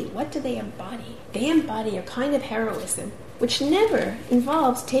really, what do they embody? They embody a kind of heroism which never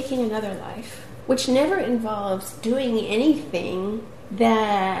involves taking another life, which never involves doing anything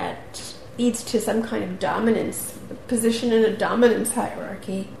that leads to some kind of dominance, position in a dominance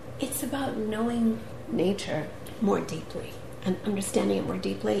hierarchy. It's about knowing nature more deeply and understanding it more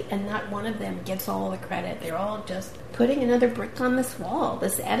deeply, and not one of them gets all the credit. They're all just putting another brick on this wall,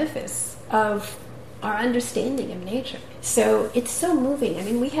 this edifice of our understanding of nature. So it's so moving. I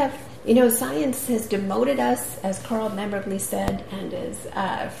mean, we have, science has demoted us, as Carl memorably said, and is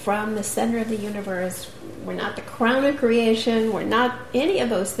from the center of the universe. We're not the crown of creation. We're not any of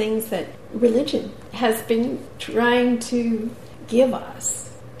those things that religion has been trying to give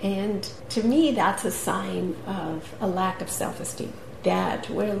us. And to me, that's a sign of a lack of self-esteem, that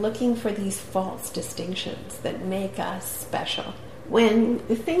we're looking for these false distinctions that make us special. When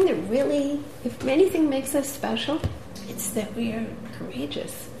the thing that really, if anything makes us special, it's that we are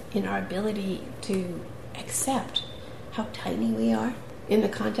courageous in our ability to accept how tiny we are in the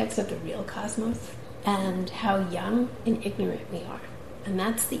context of the real cosmos and how young and ignorant we are. And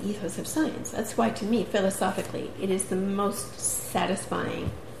that's the ethos of science. That's why, to me, philosophically, it is the most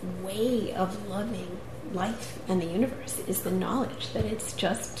satisfying way of loving life and the universe, is the knowledge that it's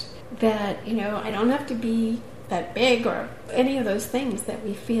just that, I don't have to be that big or any of those things that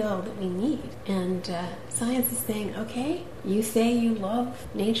we feel that we need. And science is saying, okay, you say you love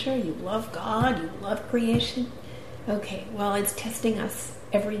nature, you love God, you love creation. Okay, well, it's testing us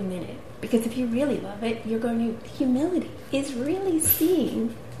every minute. Because if you really love it, you're going to... Humility is really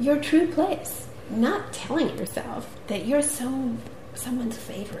seeing your true place. Not telling yourself that you're someone's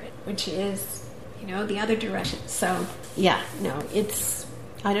favorite, which is, the other direction. So, yeah, no, it's...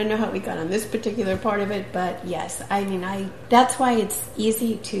 I don't know how we got on this particular part of it, but yes, that's why it's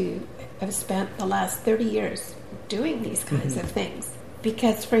easy to have spent the last 30 years doing these kinds of things.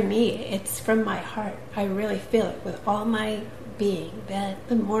 Because for me, it's from my heart. I really feel it with all my being that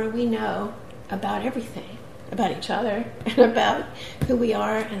the more we know about everything, about each other, and about who we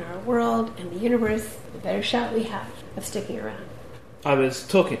are and our world and the universe, the better shot we have of sticking around. I was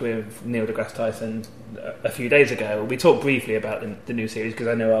talking with Neil deGrasse Tyson a few days ago. We talked briefly about the new series because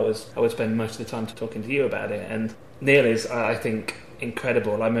I know I would spend most of the time talking to you about it. And Neil is, I think,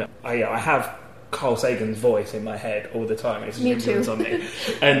 incredible. I have Carl Sagan's voice in my head all the time. It's Me too. on me.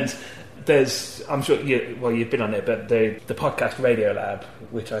 And I'm sure you've been on it, but the podcast Radiolab,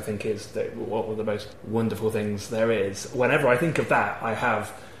 which I think is one of the most wonderful things there is. Whenever I think of that, I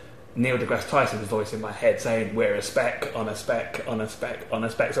have Neil deGrasse Tyson's voice in my head saying, "We're a speck on a speck on a speck on a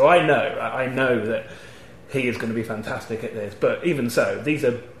speck." So I know that he is going to be fantastic at this. But even so, these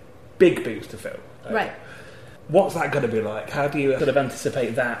are big boots to fill. Right. What's that going to be like? How do you sort of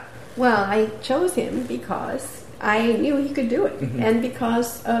anticipate that? Well, I chose him because I knew he could do it, and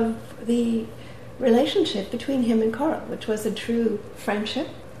because of the relationship between him and Carl, which was a true friendship,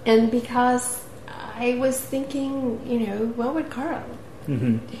 and because I was thinking, what would Carl?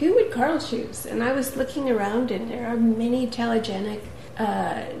 Who would Carl choose? And I was looking around, and there are many telegenic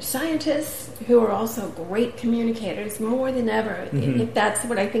scientists who are also great communicators, more than ever. If that's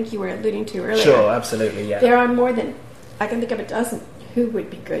what I think you were alluding to earlier. Sure, absolutely, yeah. There are more than, I can think of a dozen who would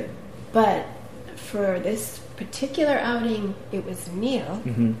be good. But for this particular outing, it was Neil,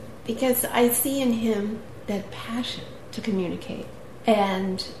 because I see in him that passion to communicate.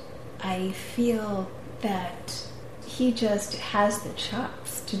 And I feel that he just has the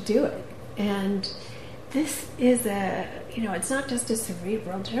chops to do it. And this is it's not just a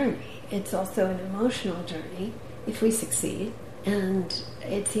cerebral journey, it's also an emotional journey if we succeed. And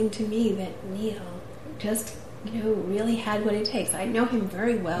it seemed to me that Neil just really had what it takes. I know him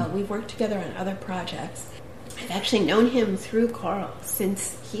very well. We've worked together on other projects. I've actually known him through Carl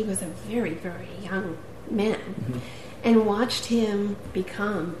since he was a very, very young man, and watched him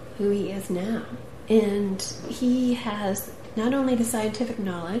become who he is now. And he has not only the scientific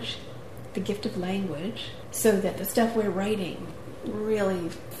knowledge, the gift of language, so that the stuff we're writing really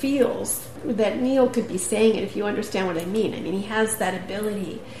feels that Neil could be saying it, if you understand what I mean. I mean, he has that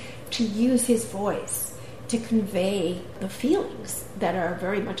ability to use his voice to convey the feelings that are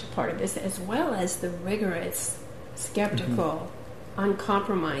very much a part of this, as well as the rigorous, skeptical,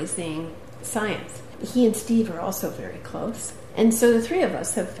 uncompromising science. He and Steve are also very close. And so the three of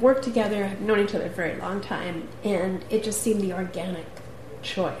us have worked together, have known each other a very long time, and it just seemed the organic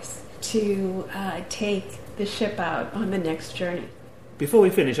choice to take the ship out on the next journey. Before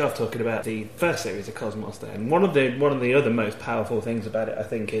we finish off talking about the first series of Cosmos, then, one of the other most powerful things about it, I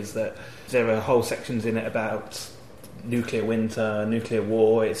think, is that there are whole sections in it about nuclear winter, nuclear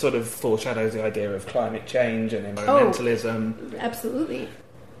war. It sort of foreshadows the idea of climate change and environmentalism. Oh, absolutely.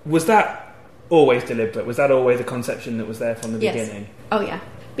 Was that always deliberate? Was that always a conception that was there from the beginning? Oh, yeah.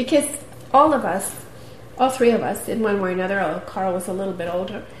 Because all three of us, in one way or another, Carl was a little bit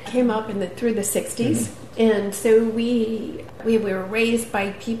older, came up through the 60s. And so we were raised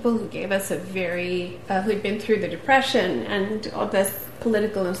by people who gave us who'd been through the Depression and all this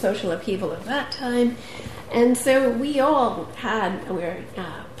political and social upheaval of that time. And so we all were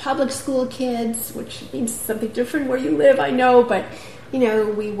public school kids, which means something different where you live, I know, but, we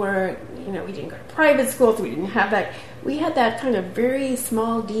didn't go to private schools, we didn't have that. We had that kind of very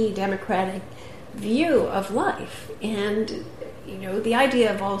small d democratic view of life. And the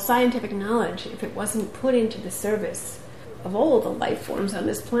idea of all scientific knowledge, if it wasn't put into the service of all the life forms on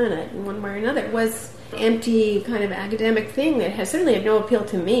this planet in one way or another, was an empty kind of academic thing that certainly had no appeal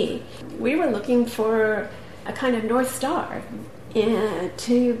to me. We were looking for a kind of North Star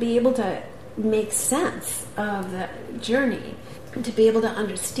to be able to make sense of the journey, to be able to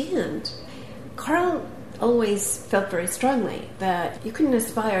understand. Carl always felt very strongly that you couldn't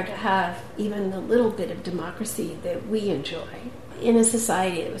aspire to have even a little bit of democracy that we enjoy in a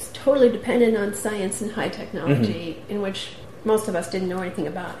society that was totally dependent on science and high technology, in which most of us didn't know anything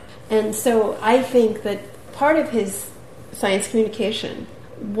about. And so I think that part of his science communication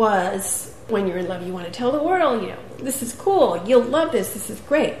was, when you're in love, you want to tell the world, this is cool, you'll love this is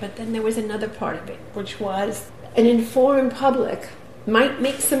great. But then there was another part of it, which was an informed public might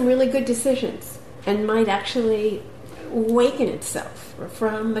make some really good decisions and might actually awaken itself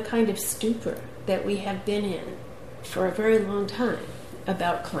from the kind of stupor that we have been in for a very long time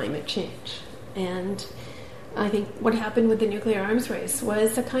about climate change. And I think what happened with the nuclear arms race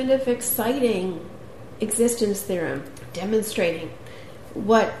was a kind of exciting existence theorem demonstrating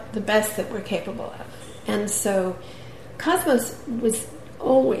what the best that we're capable of. And so Cosmos was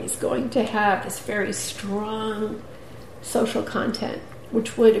always going to have this very strong social content,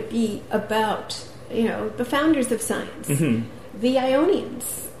 which would be about, the founders of science, the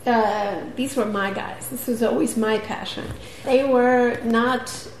Ionians. These were my guys. This was always my passion. They were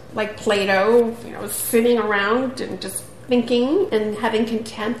not like Plato, sitting around and just thinking and having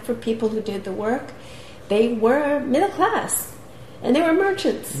contempt for people who did the work. They were middle class, and they were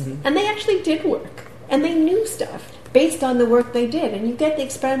merchants, and they actually did work, and they knew stuff. based on the work they did. And you get the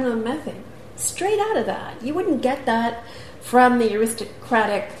experimental method straight out of that. You wouldn't get that from the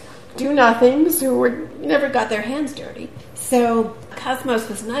aristocratic do-nothings who never got their hands dirty. So Cosmos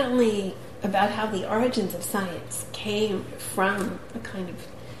was not only about how the origins of science came from a kind of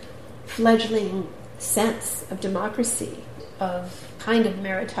fledgling sense of democracy, of kind of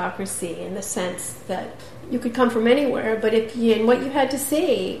meritocracy, in the sense that you could come from anywhere, but and what you had to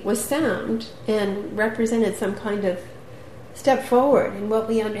say was sound and represented some kind of step forward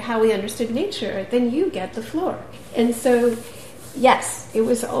in how we understood nature, then you get the floor. And so, yes, it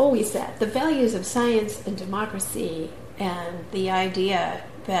was always that. The values of science and democracy and the idea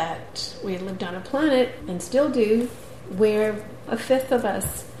that we lived on a planet, and still do, where a fifth of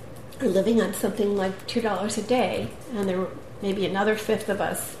us are living on something like $2 a day, and there maybe another fifth of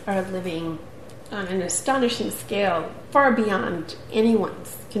us are living on an astonishing scale far beyond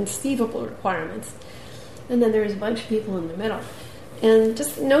anyone's conceivable requirements. And then there's a bunch of people in the middle. And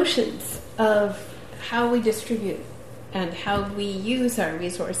just notions of how we distribute and how we use our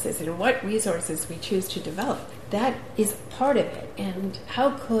resources and what resources we choose to develop. That is part of it. And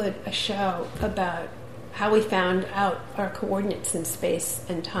how could a show about how we found out our coordinates in space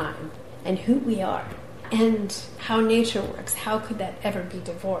and time and who we are and how nature works, how could that ever be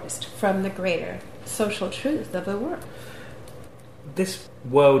divorced from the greater social truth of the world? This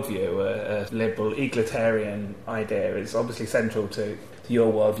worldview, a liberal egalitarian idea, is obviously central to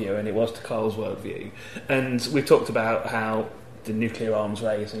your worldview, and it was to Carl's worldview. And we talked about how the nuclear arms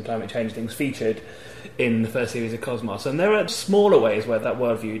race and climate change things featured in the first series of Cosmos. And there are smaller ways where that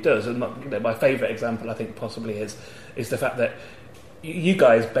worldview does. And my favourite example, I think, possibly is the fact that you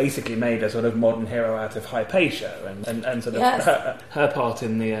guys basically made a sort of modern hero out of Hypatia and sort of yes. her part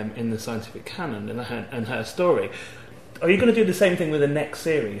in the scientific canon and her story. Are you going to do the same thing with the next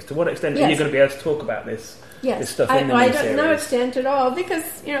series? To what extent yes. are you going to be able to talk about this stuff in the new series? I don't know extent at all,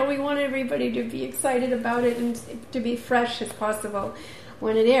 because we want everybody to be excited about it and to be fresh as possible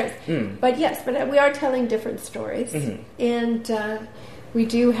when it airs. But yes, we are telling different stories, and we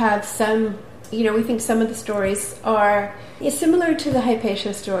do have some. We think some of the stories are similar to the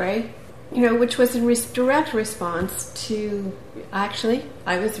Hypatia story, which was in direct response to. Actually,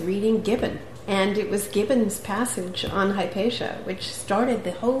 I was reading Gibbon. And it was Gibbon's passage on Hypatia, which started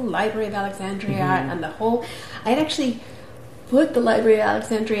the whole Library of Alexandria and the whole... I had actually put the Library of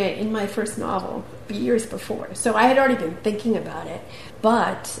Alexandria in my first novel years before. So I had already been thinking about it.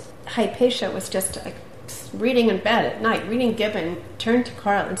 But Hypatia was just reading in bed at night, reading Gibbon, turn to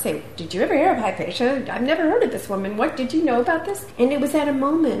Carl and say, "Did you ever hear of Hypatia? I've never heard of this woman. What did you know about this?" And it was at a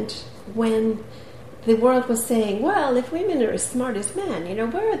moment when the world was saying, well, if women are as smart as men,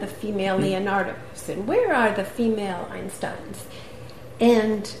 where are the female Leonardos and where are the female Einsteins?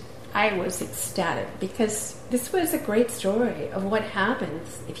 And I was ecstatic, because this was a great story of what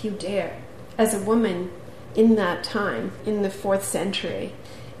happens if you dare, as a woman in that time, in the 4th century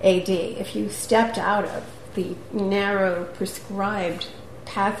AD, if you stepped out of the narrow, prescribed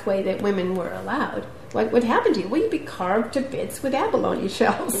pathway that women were allowed. What would happen to you? Well, you'd be carved to bits with abalone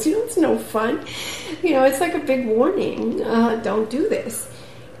shells. It's no fun. It's like a big warning. Don't do this.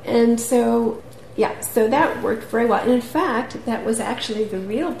 And so that worked very well. And in fact, that was actually the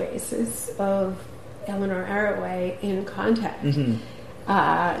real basis of Eleanor Arroway in Contact.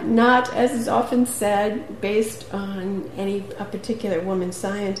 Not, as is often said, based on a particular woman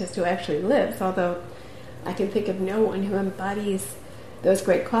scientist who actually lives, although I can think of no one who embodies those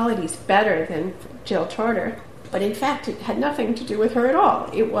great qualities better than Jill Tarter. But in fact, it had nothing to do with her at all.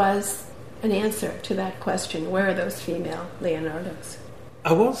 It was an answer to that question, where are those female Leonardos?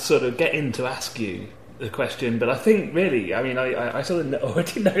 I was sort of getting to ask you the question, but I think really, I sort of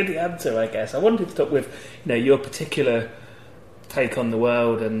already know the answer, I guess. I wanted to talk with, your particular take on the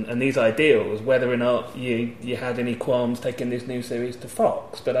world and these ideals, whether or not you had any qualms taking this new series to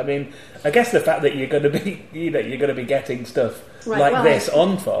Fox. But I guess the fact that you're going to be you're going to be getting stuff this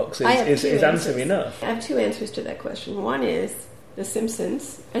on Fox is answer enough. I have two answers to that question. One is The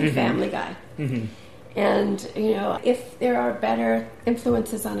Simpsons and Family Guy. And if there are better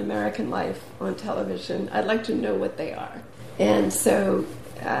influences on American life on television, I'd like to know what they are. And so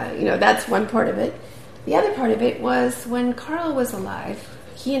that's one part of it. The other part of it was when Carl was alive,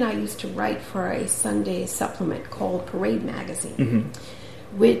 he and I used to write for a Sunday supplement called Parade Magazine,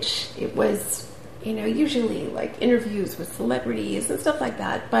 which it was, usually like interviews with celebrities and stuff like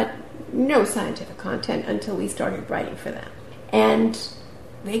that, but no scientific content until we started writing for them. And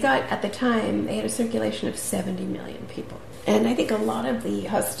they got, at the time, they had a circulation of 70 million people. And I think a lot of the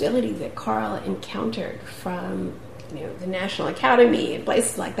hostility that Carl encountered from, the National Academy and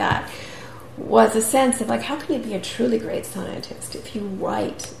places like that was a sense of like, how can you be a truly great scientist if you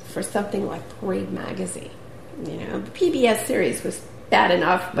write for something like Parade magazine? You know, the PBS series was bad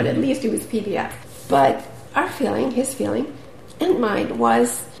enough, but at least it was PBS. But our feeling, his feeling, and mine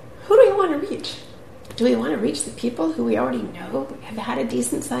was, who do we want to reach? Do we want to reach the people who we already know have had a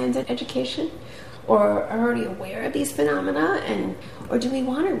decent science education or are already aware of these phenomena? Or do we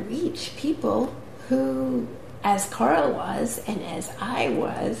want to reach people who, as Carl was and as I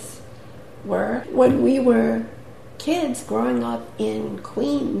were when we were kids growing up in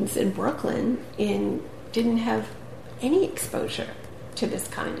Queens and Brooklyn didn't have any exposure to this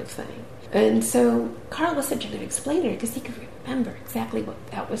kind of thing. And so Carl was such a good explainer because he could remember exactly what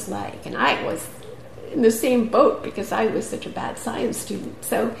that was like. And I was in the same boat because I was such a bad science student.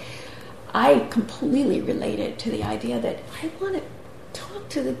 So I completely related to the idea that I want to talk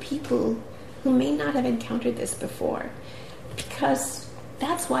to the people who may not have encountered this before, because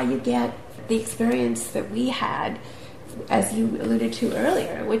that's why you get the experience that we had, as you alluded to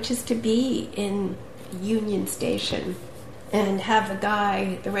earlier, which is to be in Union Station and have the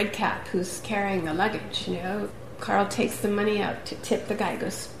guy, the red cap, who's carrying the luggage, you know. Carl takes the money out to tip the guy,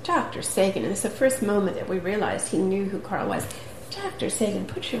 goes, Dr. Sagan. And it's the first moment that we realized he knew who Carl was. Dr. Sagan,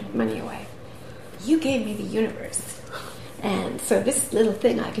 put your money away. You gave me the universe. And so this little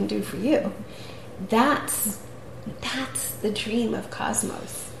thing I can do for you, that's the dream of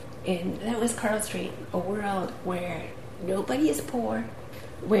Cosmos. And that was Carl's dream, a world where nobody is poor,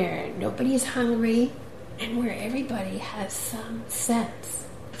 where nobody is hungry, and where everybody has some sense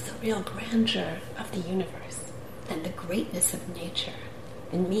of the real grandeur of the universe and the greatness of nature.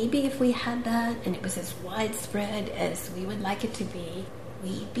 And maybe if we had that and it was as widespread as we would like it to be,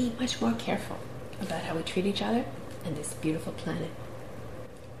 we'd be much more careful about how we treat each other and this beautiful planet.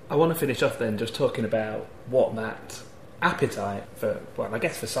 I want to finish off then just talking about what that appetite for, well, I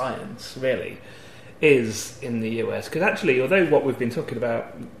guess for science, really, is in the US. Because actually, although what we've been talking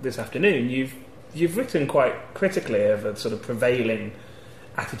about this afternoon, you've written quite critically of a sort of prevailing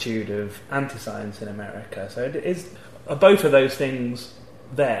attitude of anti-science in America. So are both of those things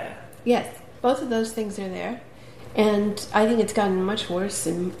there? Yes, both of those things are there. And I think it's gotten much worse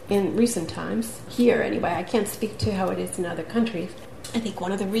in recent times. Here, anyway. I can't speak to how it is in other countries. I think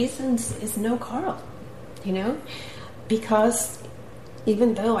one of the reasons is no Carl, you know? Because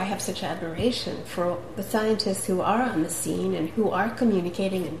even though I have such admiration for the scientists who are on the scene and who are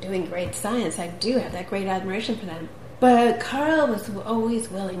communicating and doing great science, I do have that great admiration for them. But Carl was always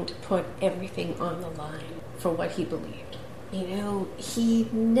willing to put everything on the line for what he believed. You know, he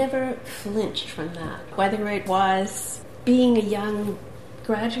never flinched from that. Whether it was being a young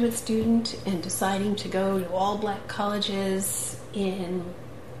graduate student and deciding to go to all-black colleges in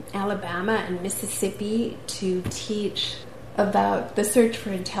Alabama and Mississippi to teach about the search for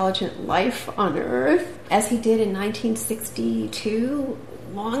intelligent life on Earth, as he did in 1962,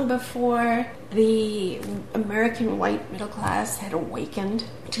 long before the American white middle class had awakened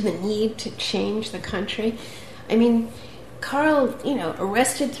to the need to change the country. I mean, Carl, you know,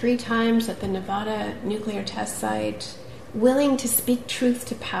 arrested 3 times at the Nevada nuclear test site, willing to speak truth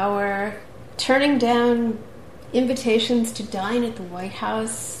to power, turning down invitations to dine at the White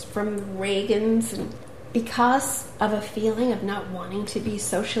House from Reagan's, and because of a feeling of not wanting to be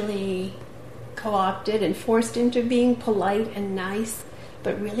socially co-opted and forced into being polite and nice,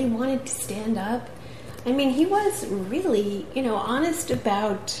 but really wanted to stand up. I mean, he was really, you know, honest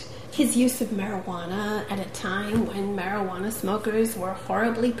about his use of marijuana at a time when marijuana smokers were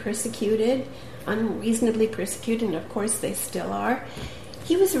horribly persecuted, unreasonably persecuted, and of course they still are.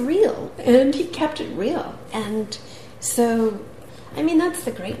 He was real, and he kept it real. And so, I mean, that's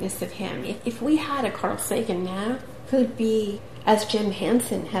the greatness of him. If we had a Carl Sagan now, who'd be, as Jim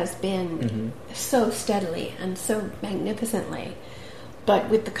Hansen has been, so steadily and so magnificently, but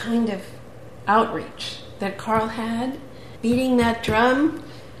with the kind of outreach that Carl had, beating that drum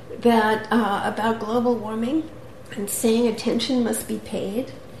that about global warming and saying attention must be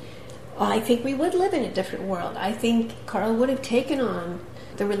paid, I think we would live in a different world. I think Carl would have taken on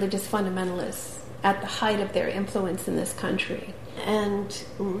the religious fundamentalists at the height of their influence in this country and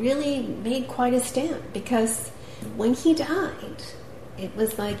really made quite a stand, because when he died, it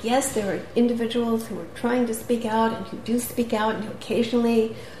was like, yes, there were individuals who were trying to speak out and who do speak out and who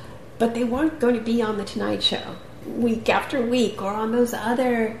occasionally, but they weren't going to be on The Tonight Show week after week or on those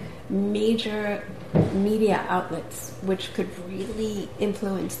other major media outlets which could really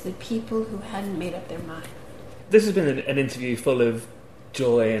influence the people who hadn't made up their mind. This has been an interview full of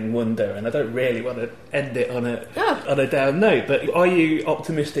joy and wonder, and I don't really want to end it on a down note, but are you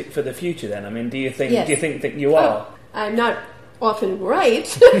optimistic for the future then? I mean, do you think that you are? I'm not often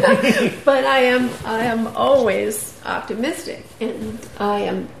right, but I am always optimistic, and I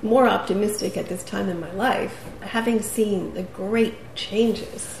am more optimistic at this time in my life, having seen the great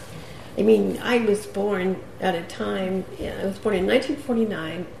changes. I mean, I was born at a time, I was born in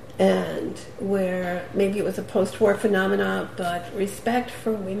 1949, and where maybe it was a post-war phenomena, but respect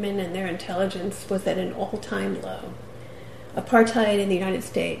for women and their intelligence was at an all-time low. Apartheid in the United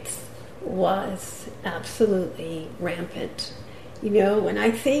States was absolutely rampant. You know, when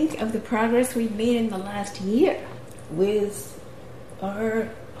I think of the progress we've made in the last year with our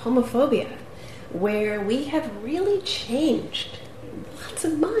homophobia, where we have really changed lots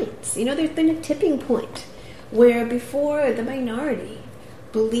of minds. You know, there's been a tipping point where before the minority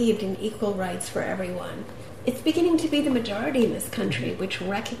believed in equal rights for everyone, it's beginning to be the majority in this country which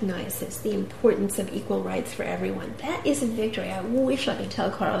recognizes the importance of equal rights for everyone. That is a victory I wish I could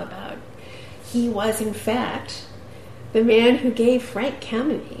tell Carl about. He was, in fact, the man who gave Frank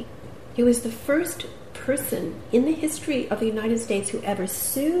Kameny, he was the first person in the history of the United States who ever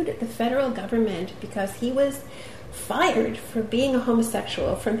sued the federal government because he was fired for being a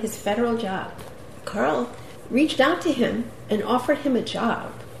homosexual from his federal job. Carl reached out to him and offered him a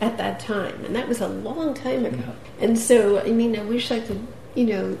job at that time, and that was a long time ago. And so, I mean, I wish I could, you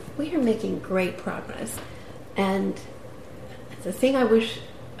know, we are making great progress. And the thing I wish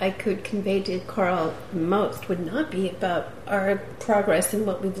I could convey to Carl most would not be about our progress and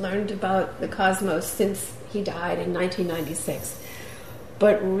what we've learned about the cosmos since he died in 1996,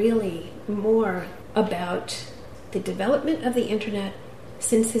 but really more about the development of the internet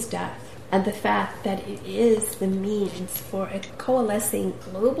since his death, and the fact that it is the means for a coalescing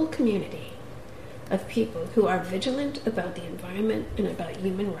global community of people who are vigilant about the environment and about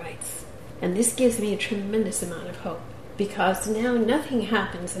human rights. And this gives me a tremendous amount of hope, because now nothing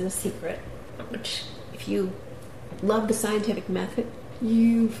happens in secret, which, if you love the scientific method,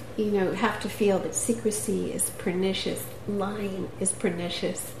 you have to feel that secrecy is pernicious, lying is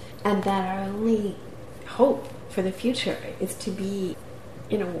pernicious, and that our only hope for the future is to be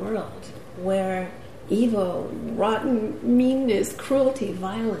in a world where evil, rotten meanness, cruelty,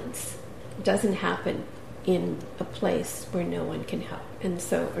 violence doesn't happen in a place where no one can help,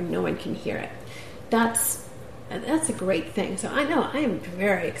 or no one can hear it. That's a great thing. So I know I am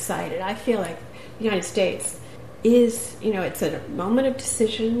very excited. I feel like the United States is, it's a moment of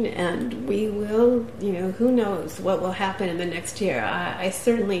decision, and we will, who knows what will happen in the next year. I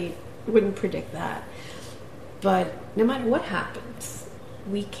certainly wouldn't predict that. But no matter what happens,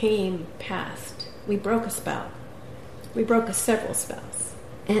 we came past. We broke a spell. We broke several spells.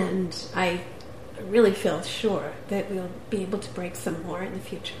 And I really feel sure that we'll be able to break some more in the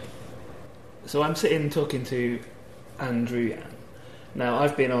future. So I'm sitting talking to Andrew Yan. Now,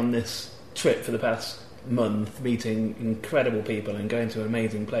 I've been on this trip for the past month, meeting incredible people and going to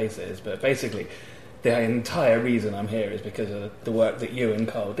amazing places, but basically the entire reason I'm here is because of the work that you and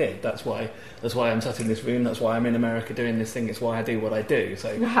Carl did. That's why I'm sat in this room. That's why I'm in America doing this thing. It's why I do what I do.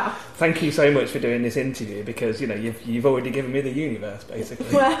 So wow. Thank you so much for doing this interview, because you've already given me the universe,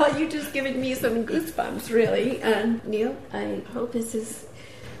 basically. Well, you just given me some goosebumps, really. And Neil, I hope this is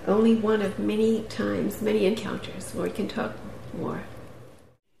only one of many times, many encounters where we can talk more.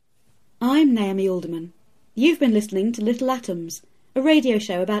 I'm Naomi Alderman. You've been listening to Little Atoms, a radio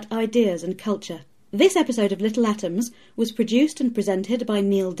show about ideas and culture. This episode of Little Atoms was produced and presented by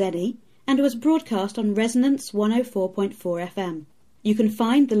Neil Denny and was broadcast on Resonance 104.4 FM. You can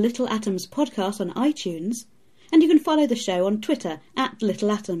find the Little Atoms podcast on iTunes, and you can follow the show on Twitter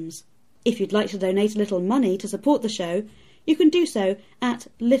 @Little Atoms. If you'd like to donate a little money to support the show, you can do so at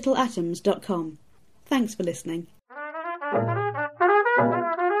littleatoms.com. Thanks for listening.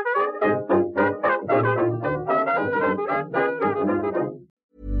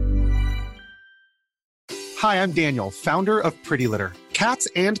 Hi, I'm Daniel, founder of Pretty Litter. Cats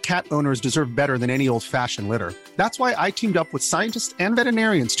and cat owners deserve better than any old-fashioned litter. That's why I teamed up with scientists and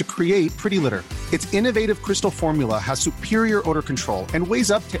veterinarians to create Pretty Litter. Its innovative crystal formula has superior odor control and weighs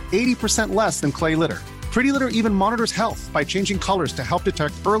up to 80% less than clay litter. Pretty Litter even monitors health by changing colors to help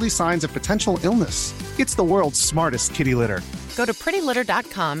detect early signs of potential illness. It's the world's smartest kitty litter. Go to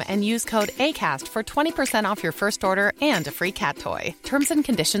prettylitter.com and use code ACAST for 20% off your first order and a free cat toy. Terms and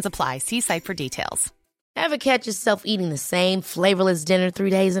conditions apply. See site for details. Ever catch yourself eating the same flavorless dinner 3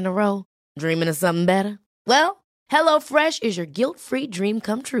 days in a row? Dreaming of something better? Well, HelloFresh is your guilt-free dream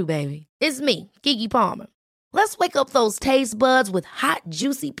come true, baby. It's me, Keke Palmer. Let's wake up those taste buds with hot,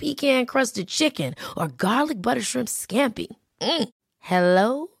 juicy pecan-crusted chicken or garlic butter shrimp scampi.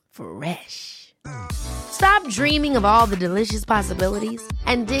 Hello Fresh. Stop dreaming of all the delicious possibilities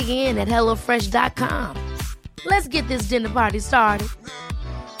and dig in at HelloFresh.com. Let's get this dinner party started.